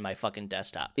music in my fucking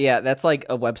desktop. Yeah, that's like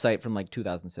a website from like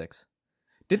 2006.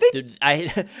 Did they? Dude,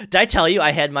 did I tell you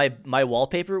I had my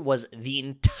wallpaper was the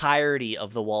entirety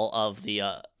of the wall of the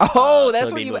that's Killer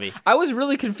what Bee you. movie. I was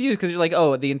really confused because you're like,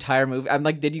 oh, the entire movie. I'm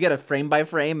like, did you get a frame by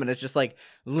frame? And it's just like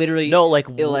literally No, like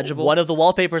illegible. one of the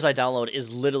wallpapers I download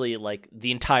is literally like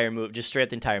the entire movie, just straight up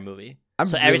the entire movie.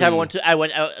 So every time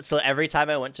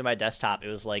I went to my desktop, it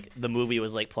was like the movie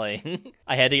was like playing.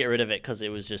 I had to get rid of it because it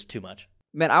was just too much.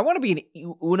 Man, I want to be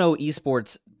an Uno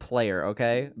esports player,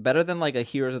 okay? Better than like a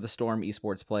Heroes of the Storm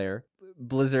esports player,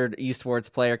 Blizzard esports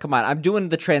player. Come on, I'm doing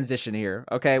the transition here,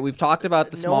 okay? We've talked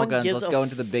about the small guns. Let's go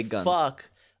into the big guns. Fuck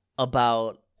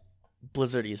about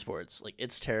Blizzard esports. Like,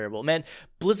 it's terrible. Man,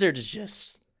 Blizzard is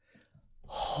just...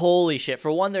 Holy shit. For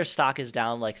one, their stock is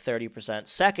down like 30%.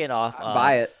 Second off...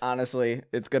 buy it, honestly.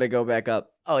 It's going to go back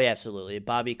up. Oh, yeah, absolutely.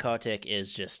 Bobby Kotick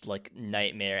is just like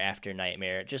nightmare after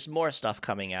nightmare. Just more stuff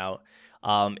coming out.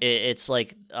 It's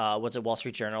like, Wall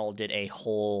Street Journal did a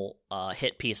whole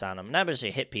hit piece on him. Not just a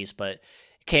hit piece, but it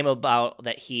came about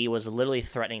that he was literally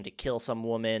threatening to kill some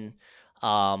woman,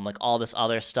 like all this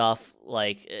other stuff.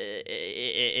 Like,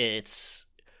 it's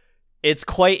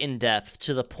quite in depth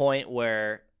to the point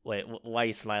where, wait, why are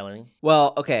you smiling?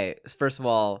 Well, okay, first of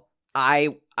all,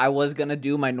 I was going to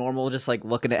do my normal just like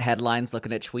looking at headlines,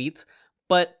 looking at tweets,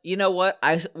 but you know what?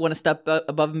 I want to step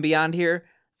above and beyond here.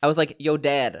 I was like, yo,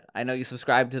 Dad, I know you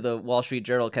subscribe to the Wall Street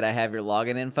Journal. Could I have your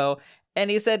login info?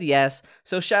 And he said yes.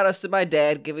 So shout outs to my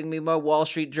dad giving me my Wall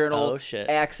Street Journal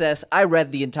access. I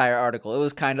read the entire article. It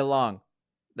was kind of long.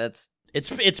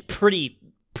 It's pretty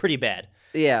bad.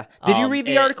 Yeah. Did you read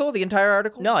the article, the entire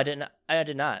article? No, I didn't. I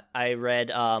did not. I read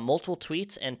multiple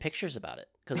tweets and pictures about it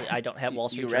because I don't have Wall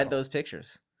Street Journal. You read those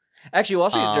pictures? Actually, Wall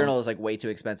Street Journal is like way too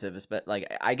expensive. But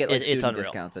like I get like student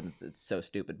discounts, and it's so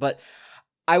stupid. But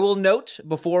I will note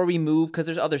before we move, because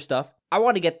there's other stuff, I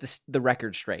want to get the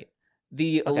record straight.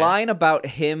 The line about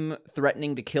him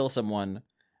threatening to kill someone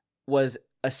was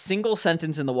a single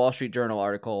sentence in the Wall Street Journal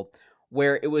article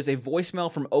where it was a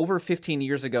voicemail from over 15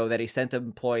 years ago that he sent an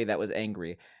employee that was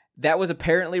angry. That was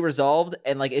apparently resolved,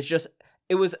 and like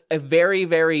it was a very,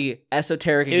 very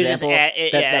esoteric example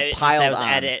that piled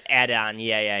on. Added on.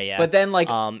 Yeah. But then like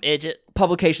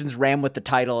publications ran with the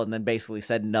title and then basically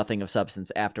said nothing of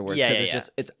substance afterwards because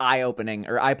it's eye-opening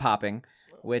or eye-popping.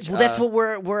 Which that's what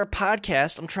we're a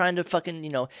podcast. I'm trying to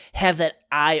fucking have that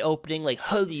eye-opening like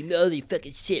holy moly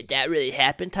fucking shit that really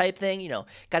happened type thing.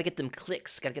 Gotta get them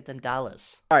clicks, gotta get them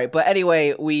dollars. All right, but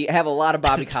anyway, we have a lot of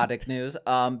Bobby Kotick news.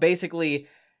 Basically.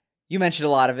 You mentioned a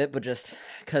lot of it, but just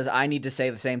because I need to say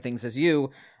the same things as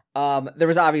you, there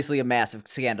was obviously a massive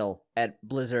scandal at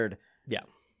Blizzard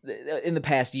in the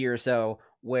past year or so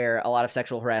where a lot of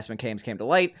sexual harassment claims came to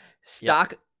light.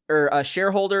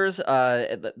 Shareholders,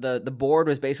 the board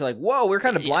was basically like, whoa, we're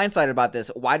kind of blindsided about this.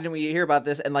 Why didn't we hear about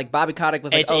this? And like Bobby Kotick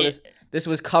was like, this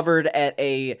was covered at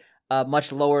a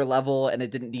much lower level and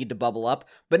it didn't need to bubble up.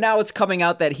 But now it's coming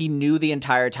out that he knew the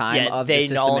entire time of the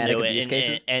systematic abuse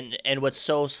cases. And what's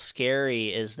so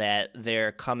scary is that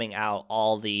they're coming out,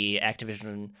 all the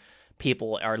Activision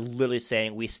people are literally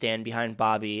saying, we stand behind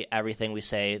Bobby, everything we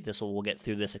say, we'll get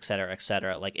through this, et cetera, et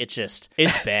cetera. Like,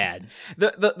 it's bad.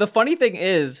 The funny thing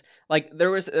is, like,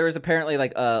 there was apparently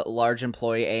like a large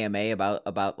employee AMA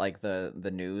about like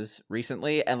the news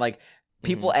recently, and like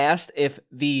people asked if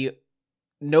the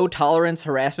no tolerance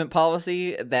harassment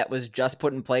policy that was just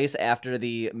put in place after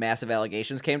the massive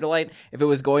allegations came to light, if it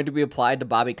was going to be applied to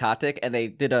Bobby Kotick, and they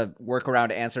did a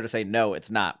workaround answer to say no,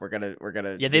 it's not. We're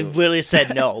gonna. Yeah, they've literally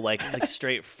said no, like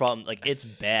straight from like it's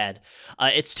bad.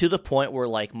 It's to the point where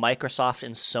like Microsoft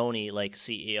and Sony like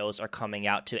CEOs are coming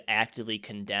out to actively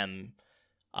condemn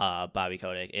Bobby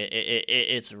Kotick.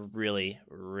 It's really,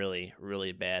 really,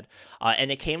 really bad.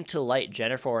 And it came to light,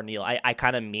 Jennifer O'Neill, I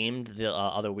kind of memed the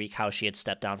other week how she had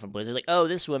stepped down from Blizzard. Like, oh,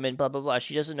 this woman, blah, blah, blah.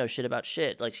 She doesn't know shit about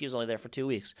shit. Like, she was only there for 2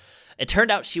 weeks. It turned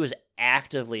out she was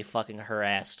actively fucking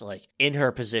harassed, like, in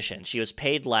her position. She was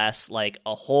paid less, like,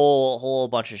 a whole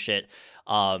bunch of shit.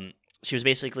 she was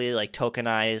basically like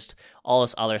tokenized, all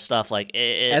this other stuff. Like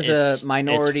As it's, a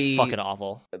minority, it's fucking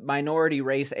awful. Minority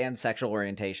race and sexual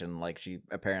orientation, like she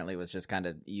apparently was just kind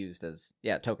of used as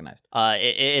tokenized.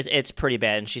 It's pretty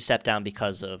bad, and she stepped down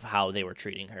because of how they were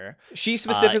treating her. She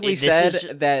specifically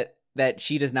said that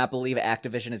she does not believe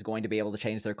Activision is going to be able to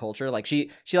change their culture. Like she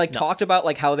talked about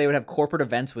like how they would have corporate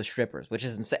events with strippers, which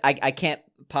is insane. I can't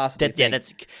possibly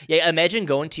think. Imagine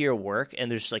going to your work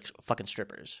and there's like fucking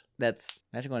strippers.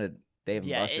 Imagine going to Dave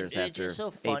and Buster's after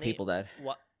so funny. 8 people died.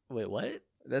 Wait, what?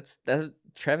 That's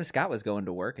Travis Scott was going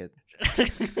to work at.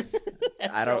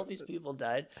 After all these people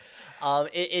died.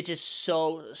 It's just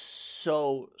so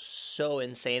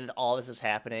insane that all this is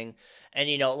happening. And,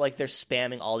 you know, like they're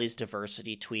spamming all these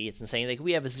diversity tweets and saying like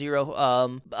we have a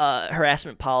zero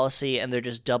harassment policy, and they're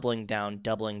just doubling down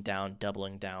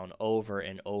over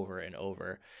and over and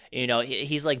over. You know,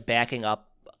 he's like backing up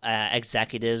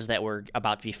executives that were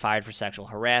about to be fired for sexual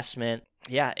harassment.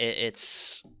 Yeah,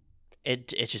 it's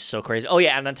just so crazy. Oh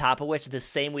yeah, and on top of which, the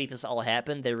same week this all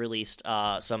happened, they released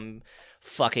some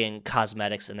fucking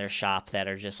cosmetics in their shop that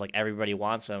are just like everybody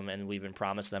wants them, and we've been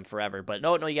promised them forever. But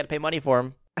no, you got to pay money for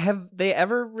them. Have they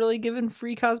ever really given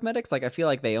free cosmetics? Like I feel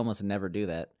like they almost never do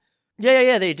that.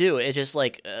 Yeah, they do. It's just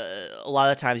like a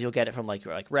lot of times you'll get it from like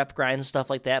rep grinds and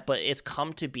stuff like that, but it's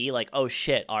come to be like, oh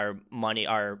shit, our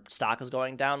stock is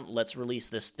going down. Let's release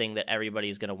this thing that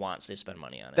everybody's gonna want, so they spend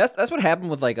money on it. That's what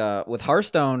happened with with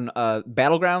Hearthstone.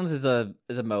 Battlegrounds is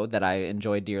a mode that I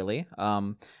enjoy dearly.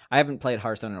 I haven't played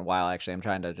Hearthstone in a while. Actually, I'm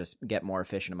trying to just get more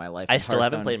efficient in my life. I still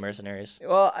haven't played Mercenaries.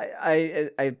 Well, I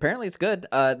apparently it's good.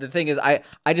 The thing is, I'm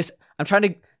trying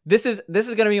to. This is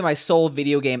going to be my sole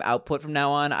video game output from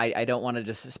now on. I don't want to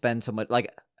just spend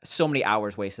so many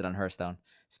hours wasted on Hearthstone.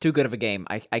 It's too good of a game.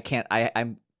 I can't.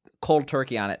 I'm cold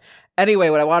turkey on it. Anyway,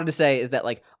 what I wanted to say is that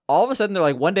like all of a sudden they're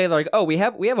like one day they're like, oh, we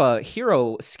have a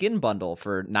hero skin bundle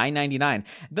for $9.99.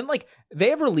 Then like they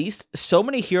have released so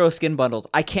many hero skin bundles,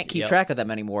 I can't keep track of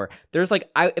them anymore. There's like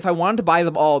if I wanted to buy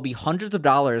them all, it'd be hundreds of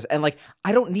dollars, and like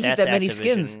I don't need that many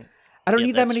skins. I don't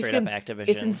need that many skins. Activision.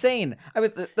 It's insane. I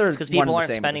mean, there's because people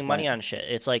aren't spending money on shit.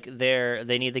 It's like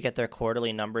they need to get their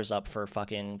quarterly numbers up for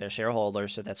fucking their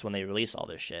shareholders, so that's when they release all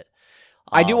this shit.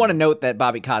 I do want to note that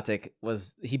Bobby Kotick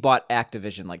he bought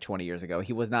Activision like 20 years ago.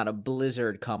 He was not a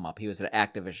Blizzard come up. He was an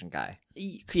Activision guy.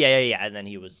 Yeah, and then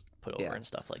he was put over and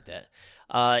stuff like that.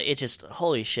 It just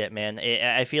holy shit, man.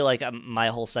 I feel like my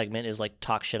whole segment is like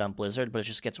talk shit on Blizzard, but it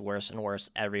just gets worse and worse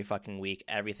every fucking week.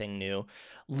 Everything new,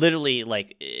 literally,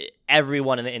 like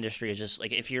everyone in the industry is just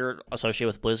like if you're associated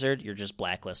with Blizzard, you're just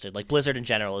blacklisted. Like Blizzard in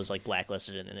general is like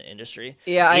blacklisted in the industry.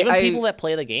 Yeah, even people that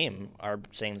play the game are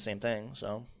saying the same thing.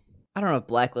 So. I don't know if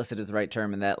blacklisted is the right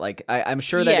term in that, like, I'm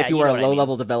sure that if you were a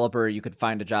low-level developer, you could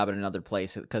find a job at another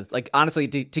place, because, like, honestly,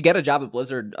 to get a job at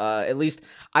Blizzard, at least,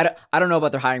 I don't know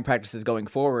about their hiring practices going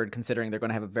forward, considering they're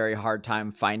going to have a very hard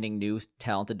time finding new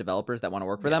talented developers that want to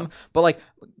work for them, but, like,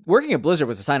 working at Blizzard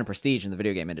was a sign of prestige in the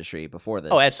video game industry before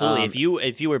this. Oh, absolutely.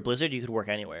 If you were Blizzard, you could work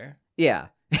anywhere. Yeah,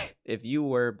 if you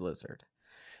were Blizzard.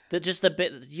 Just the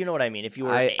bit, you know what I mean, if you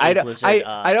were Blizzard I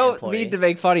don't employee. mean to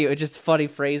make fun of you, it's just funny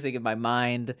phrasing in my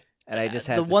mind. And I just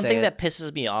the one thing that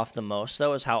pisses me off the most,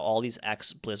 though, is how all these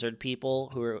ex-Blizzard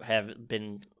people who have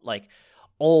been like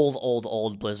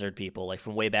old Blizzard people, like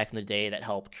from way back in the day that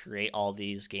helped create all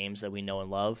these games that we know and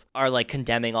love, are like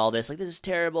condemning all this, like this is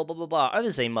terrible, blah blah blah. Are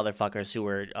the same motherfuckers who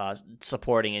were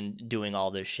supporting and doing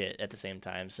all this shit at the same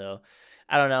time. So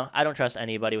I don't know. I don't trust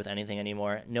anybody with anything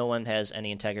anymore. No one has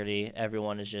any integrity.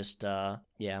 Everyone is just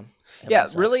yeah.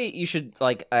 Really, you should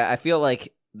like. I feel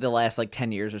like the last like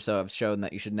 10 years or so have shown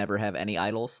that you should never have any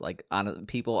idols. Like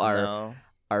people are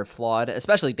flawed,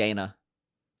 especially Dana,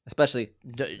 especially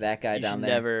that guy down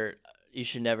there. You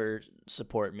should never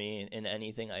support me in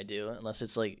anything I do unless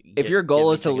it's like if your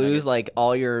goal is to lose like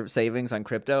all your savings on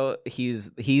crypto, he's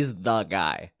the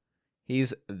guy.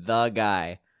 He's the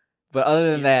guy. But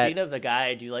other than that, speaking of the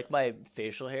guy, do you like my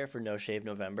facial hair for No Shave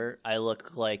November? I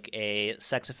look like a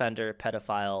sex offender,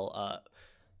 pedophile,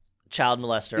 child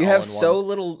molester. You have so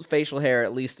little facial hair,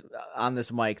 at least on this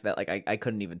mic, that like I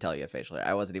couldn't even tell you have facial hair.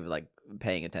 I wasn't even like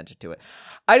paying attention to it.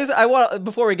 I want,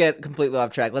 before we get completely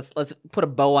off track, let's put a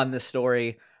bow on this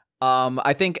story.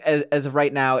 I think as of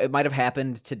right now, it might have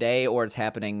happened today or it's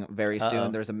happening very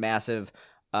soon. There's a massive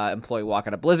employee walk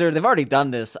out of Blizzard. They've already done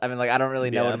this. I mean, like I don't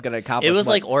really know what it's going to accomplish. It was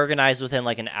like organized within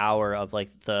like an hour of like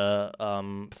the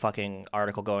fucking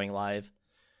article going live.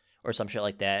 Or some shit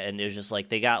like that, and it was just like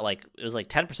they got like it was like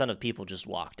 10% of people just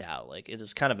walked out. Like it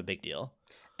is kind of a big deal.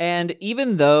 And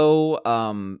even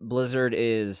though Blizzard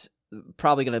is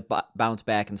probably going to bounce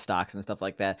back in stocks and stuff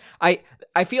like that.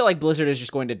 I feel like Blizzard is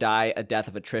just going to die a death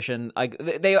of attrition. Like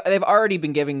they've already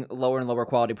been giving lower and lower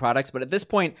quality products, but at this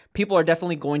point, people are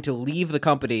definitely going to leave the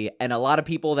company, and a lot of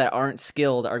people that aren't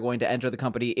skilled are going to enter the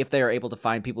company if they are able to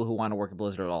find people who want to work at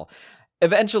Blizzard at all.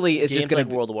 Eventually, it's Games just going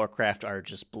like World of Warcraft are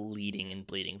just bleeding and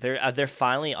bleeding. They're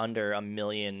finally under 1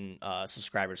 million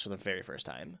subscribers for the very first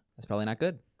time. That's probably not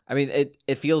good. I mean,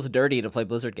 it feels dirty to play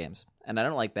Blizzard games, and I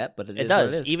don't like that, but it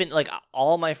does. What it is. Even like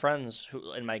all my friends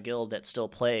who in my guild that still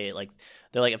play, like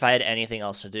they're like, if I had anything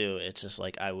else to do, it's just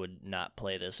like I would not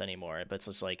play this anymore. But it's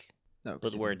just like,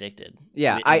 but we're addicted.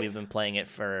 Yeah, we've been playing it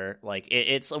for like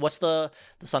it's what's the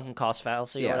sunken cost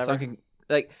fallacy or whatever.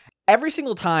 Like every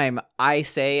single time I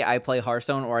say I play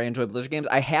Hearthstone or I enjoy Blizzard games,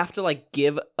 I have to like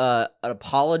give an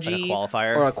apology like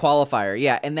a or a qualifier.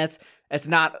 Yeah, and that's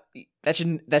not that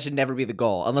should never be the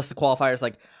goal unless the qualifier is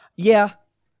like, yeah,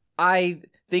 I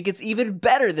think it's even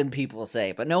better than people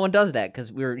say, but no one does that because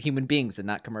we're human beings and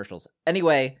not commercials.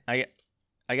 Anyway, I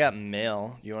got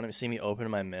mail. You want to see me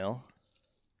open my mail?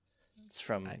 It's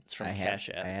from Cash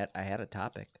App. I had a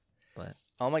topic, but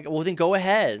oh my god! Well, then go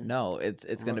ahead. No,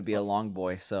 it's going to be a long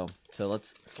boy. So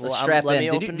let's Well, strap let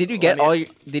in. me Did you get all your?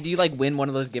 Did you like win one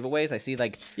of those giveaways? I see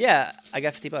like Yeah, I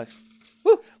got $50.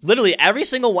 Woo. Literally every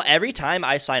single one, every time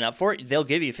I sign up for it, they'll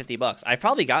give you $50. I've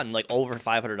probably gotten like over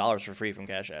 $500 for free from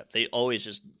Cash App. They always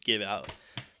just give out.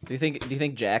 Do you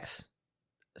think Jax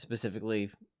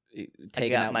specifically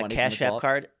taking I got out my money Cash from his App wallet?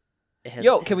 card? It has-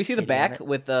 Yo, it can we has see the Katie on back it.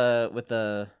 with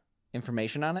the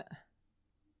information on it?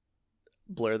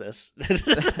 Blur this.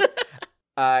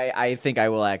 I think I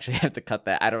will actually have to cut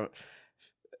that. I don't.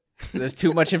 There's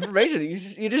too much information.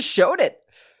 You just showed it.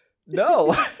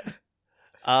 No.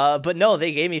 But no,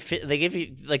 they gave me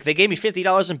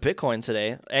 $50 in Bitcoin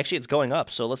today. Actually, it's going up,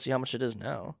 so let's see how much it is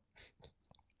now.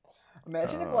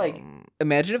 Imagine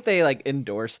if they like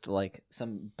endorsed like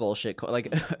some bullshit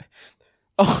like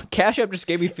oh, Cash App just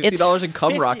gave me $50 in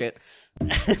Cum Rocket.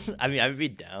 I mean, I would be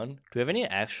down. Do we have any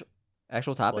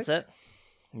actual topics? What's that?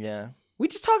 Yeah. We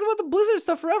just talked about the Blizzard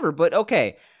stuff forever, but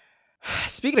okay.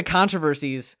 Speaking of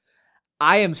controversies,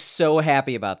 I am so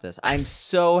happy about this. I'm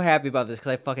so happy about this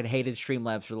because I fucking hated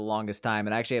Streamlabs for the longest time,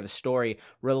 and I actually have a story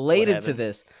related to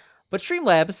this. But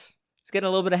Streamlabs is getting a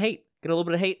little bit of hate.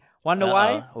 Want to know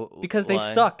why? Because they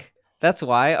suck. That's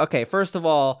why. Okay, first of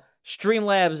all,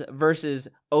 Streamlabs versus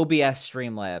OBS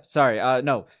Streamlabs. Sorry,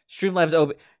 no.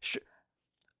 Streamlabs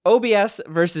OBS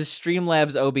versus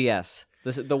Streamlabs OBS.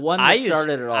 The one that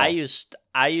started it all. I use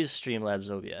Streamlabs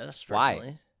OBS personally.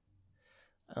 Why?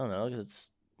 I don't know, because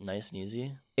it's nice and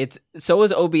easy. So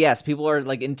is OBS. People are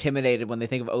like intimidated when they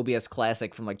think of OBS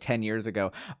Classic from like 10 years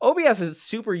ago. OBS is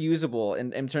super usable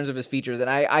in terms of its features, and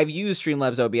I've used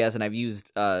Streamlabs OBS and I've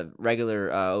used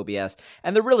regular OBS,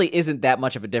 and there really isn't that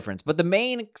much of a difference. But the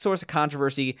main source of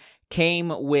controversy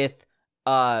came with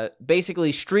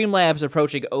basically Streamlabs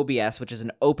approaching OBS, which is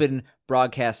an open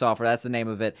broadcast software. That's the name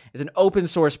of it. It's an open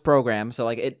source program, so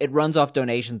like it runs off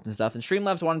donations and stuff. And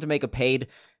Streamlabs wanted to make a paid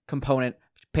component,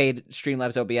 paid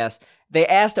Streamlabs OBS. They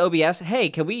asked OBS, hey,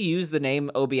 can we use the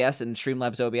name OBS in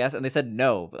Streamlabs OBS? And they said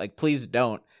no, like please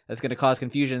don't. That's going to cause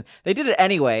confusion. They did it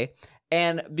anyway,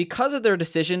 and because of their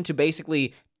decision to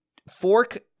basically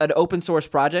fork an open source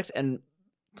project and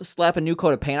slap a new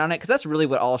coat of paint on it, because that's really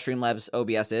what all Streamlabs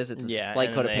OBS is. It's a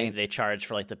slight coat of paint. They charge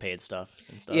for like the paid stuff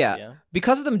and stuff. Yeah.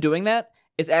 Because of them doing that,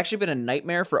 it's actually been a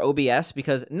nightmare for OBS,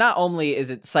 because not only is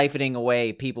it siphoning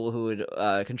away people who would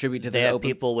contribute to they have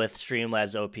people with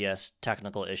Streamlabs OBS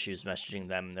technical issues messaging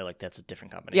them, and they're like, that's a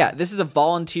different company. Yeah, this is a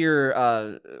volunteer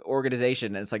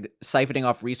organization, and it's like siphoning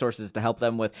off resources to help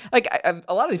them with like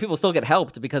a lot of these people still get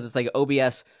helped because it's like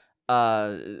OBS.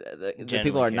 The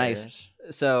people are nice.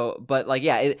 So, but like,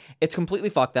 yeah, it's completely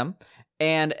fucked them.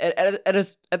 And at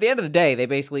the end of the day, they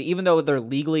basically, even though they're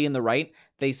legally in the right,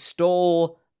 they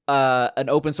stole an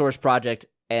open source project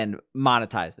and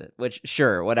monetized it. Which,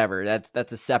 sure, whatever.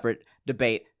 That's a separate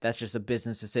debate. That's just a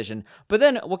business decision. But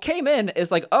then what came in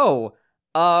is like, oh,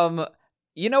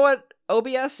 you know what,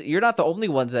 OBS, you're not the only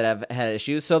ones that have had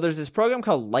issues. So there's this program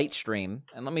called Lightstream,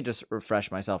 and let me just refresh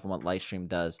myself on what Lightstream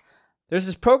does. There's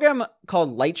this program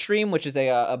called Lightstream, which is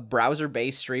a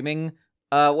browser-based streaming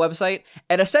website,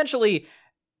 and essentially,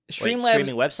 Streamlabs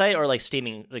streaming website or like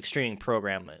streaming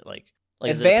program, like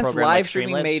advanced live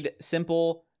streaming made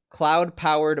simple,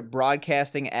 cloud-powered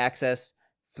broadcasting access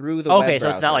through the web browser. Okay, so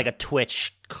it's not like a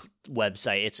Twitch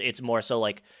website. It's more so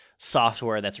like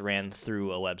software that's ran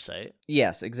through a website.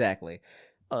 Yes, exactly.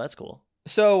 Oh, that's cool.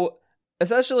 So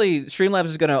essentially, Streamlabs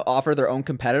is going to offer their own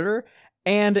competitor.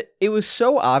 And it was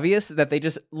so obvious that they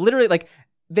just literally, like,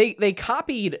 they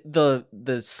copied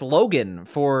the slogan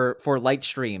for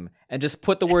Lightstream and just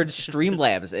put the word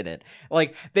Streamlabs in it.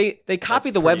 Like they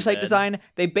copied the website design.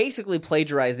 They basically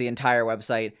plagiarized the entire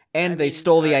website, and they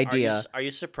stole the idea. Are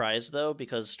you surprised though?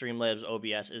 Because Streamlabs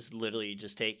OBS is literally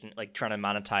just trying to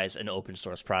monetize an open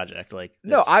source project. Like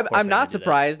no, I'm not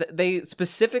surprised. They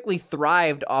specifically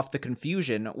thrived off the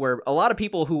confusion where a lot of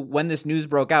people who, when this news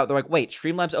broke out, they're like, "Wait,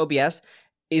 Streamlabs OBS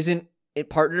isn't." It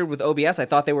partnered with OBS. I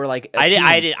thought they were like I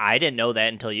didn't know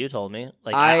that until you told me.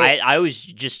 Like I always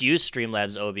just use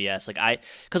Streamlabs OBS. Like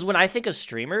because when I think of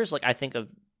streamers, like I think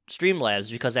of Streamlabs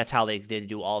because that's how they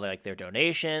do all their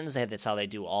donations. That's how they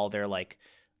do all their like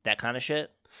that kind of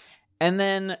shit. And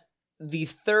then the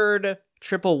third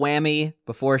triple whammy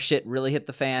before shit really hit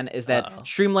the fan is that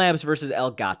Streamlabs versus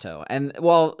Elgato. And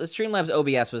while Streamlabs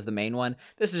OBS was the main one,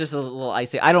 this is just a little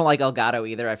icy. I don't like Elgato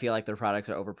either. I feel like their products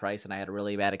are overpriced, and I had a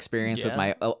really bad experience with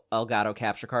my Elgato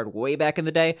capture card way back in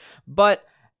the day. But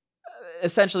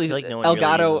essentially, no one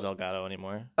really uses Elgato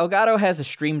anymore. Elgato has a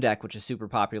Stream Deck, which is super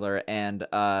popular, and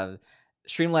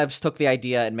Streamlabs took the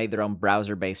idea and made their own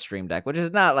browser-based Stream Deck, which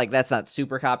is not like, that's not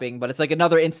super copying, but it's like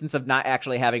another instance of not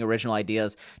actually having original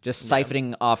ideas, just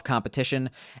siphoning off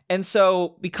competition. And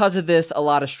so because of this, a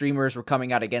lot of streamers were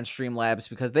coming out against Streamlabs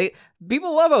because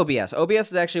people love OBS.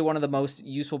 OBS is actually one of the most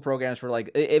useful programs for,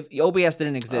 like, if OBS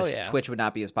didn't exist, Twitch would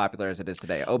not be as popular as it is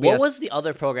today. OBS, what was the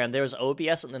other program? There was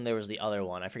OBS and then there was the other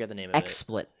one. I forget the name of it.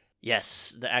 XSplit.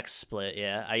 Yes, the XSplit.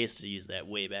 Yeah, I used to use that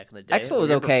way back in the day. XSplit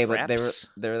was okay, but they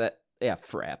were that. Yeah,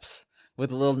 fraps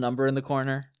with a little number in the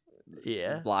corner.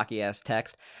 Yeah, blocky ass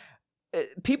text.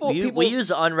 We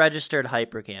use unregistered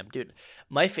Hypercam, dude.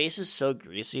 My face is so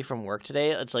greasy from work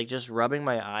today. It's like just rubbing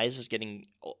my eyes is getting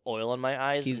oil in my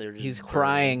eyes. He's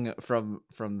crying from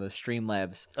the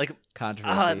Streamlabs like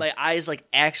controversy. My eyes like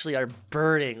actually are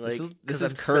burning. Like this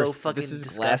is I'm cursed. So fucking this is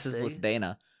disgusting. Glassesless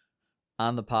Dana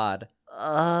on the pod.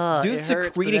 Dude's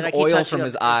secreting oil from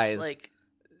his eyes. Like,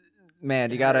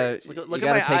 man, you gotta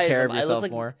take care of yourself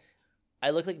more. I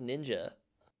look like Ninja.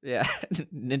 Yeah,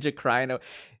 Ninja crying.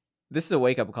 This is a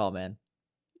wake up call, man.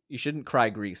 You shouldn't cry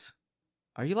grease.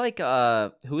 Are you like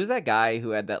who is that guy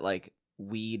who had that like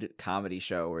weed comedy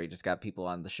show where he just got people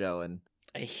on the show? And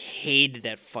I hated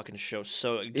that fucking show.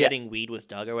 So getting weed with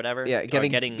Doug or whatever. Yeah,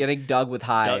 getting Doug with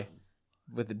high.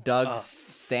 With Doug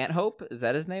Stanhope, is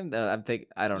that his name? I don't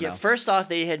know. Yeah, first off,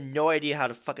 they had no idea how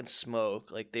to fucking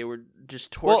smoke. Like they were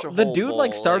just torture. Well, the dude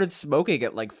like started smoking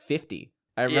at like 50.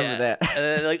 I remember that. And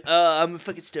then like, I'm a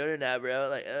fucking stoner now, bro.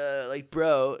 Like,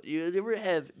 bro, you ever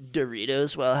have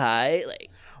Doritos while high? Like,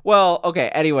 well, okay.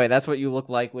 Anyway, that's what you look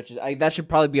like, which is that should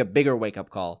probably be a bigger wake up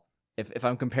call. If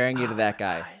I'm comparing you to that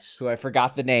guy who I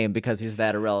forgot the name because he's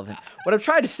that irrelevant. What I'm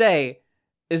trying to say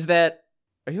is that.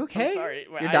 Are you okay? I'm sorry,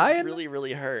 my You're eyes dying? really,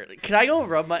 really hurt. Can I go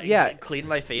rub clean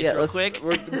my face real quick?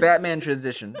 Batman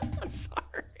transition. I'm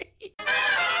sorry.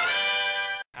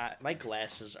 My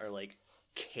glasses are like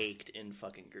caked in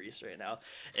fucking grease right now.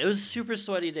 It was a super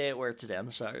sweaty day at work today. I'm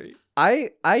sorry.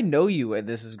 I know you, and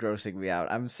this is grossing me out.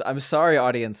 I'm sorry,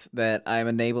 audience, that I'm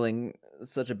enabling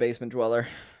such a basement dweller,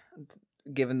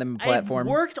 giving them a platform.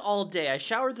 I worked all day. I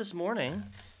showered this morning.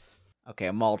 Okay,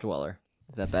 a mall dweller.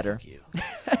 Is that better? Fuck you.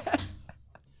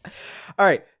 All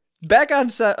right, back on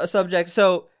subject.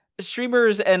 So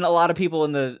streamers and a lot of people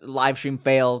in the live stream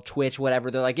fail, Twitch, whatever.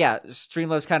 They're like, yeah,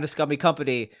 Streamlabs kind of scummy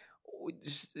company.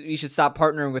 You should stop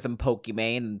partnering with them,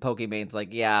 Pokimane. And Pokimane's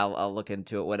like, yeah, I'll look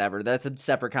into it, whatever. That's a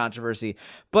separate controversy.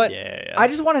 But I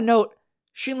just want to note,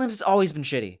 Streamlabs has always been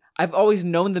shitty. I've always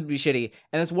known them to be shitty.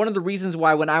 And it's one of the reasons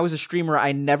why when I was a streamer,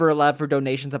 I never allowed for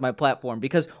donations on my platform.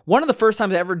 Because one of the first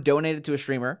times I ever donated to a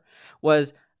streamer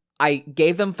was I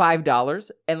gave them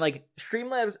 $5, and like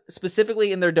Streamlabs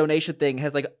specifically in their donation thing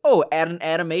has like, add an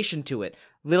animation to it.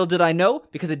 Little did I know,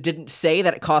 because it didn't say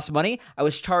that it costs money, I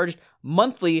was charged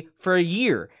monthly for a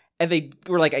year. And they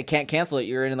were like, I can't cancel it.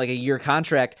 You're in like a year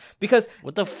contract. Because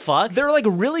what the fuck? They're like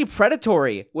really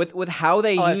predatory with how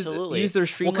they use their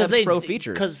Streamlabs Pro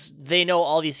features. Because they know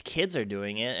all these kids are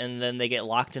doing it, and then they get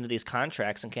locked into these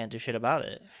contracts and can't do shit about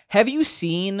it. Have you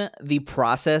seen the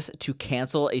process to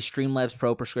cancel a Streamlabs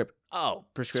Pro prescription?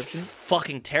 It's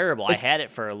fucking terrible. I had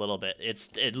it for a little bit.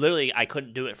 It literally, I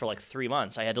couldn't do it for like 3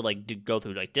 months. I had to like go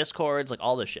through like Discords, like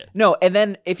all this shit. No, and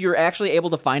then if you're actually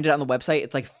able to find it on the website,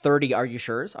 it's like 30 are you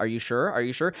sures? Are you sure? Are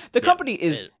you sure? The company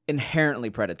is inherently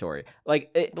predatory. Well,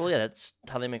 yeah, that's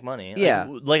how they make money. Yeah.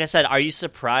 Like I said, are you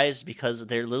surprised because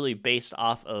they're literally based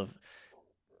off of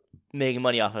making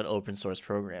money off an open source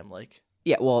program? Like,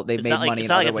 Yeah, well, they've It's made not like money it's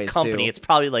in not other like it's ways a company. too. It's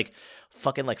probably like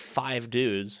fucking like 5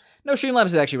 dudes. No, Streamlabs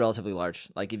is actually relatively large.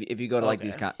 Like if you go to like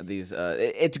Okay. these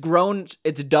it's grown,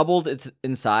 it's doubled its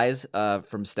in size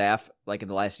from staff like in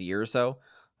the last year or so.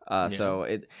 So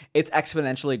it's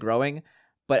exponentially growing,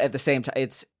 but at the same time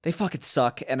they fucking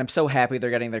suck, and I'm so happy they're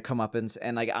getting their comeuppance.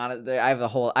 And like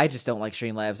I just don't like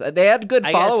Streamlabs. They had good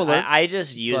follow alerts. I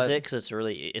just use but- it because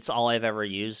it's all I've ever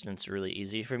used, and it's really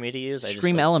easy for me to use.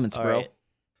 Stream Elements, all bro. right.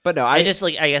 But no, I guess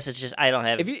it's just I don't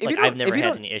have If you like don't- I've never if you had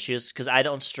don't- any issues because I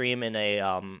don't stream in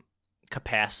a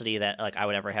capacity that like I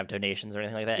would ever have donations or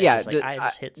anything like that. yeah, It's just, like, I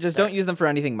just hit just start. don't use them for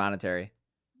anything monetary.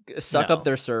 Suck No. up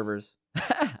their servers.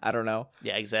 I don't know.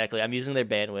 Yeah, exactly. I'm using their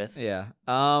bandwidth. Yeah.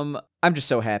 I'm just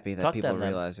so happy that Fuck people them, are then.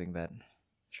 realizing that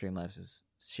Streamlabs is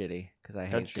shitty because I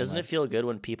hate Streamlabs. Doesn't it feel good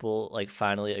when people like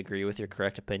finally agree with your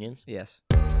correct opinions? Yes.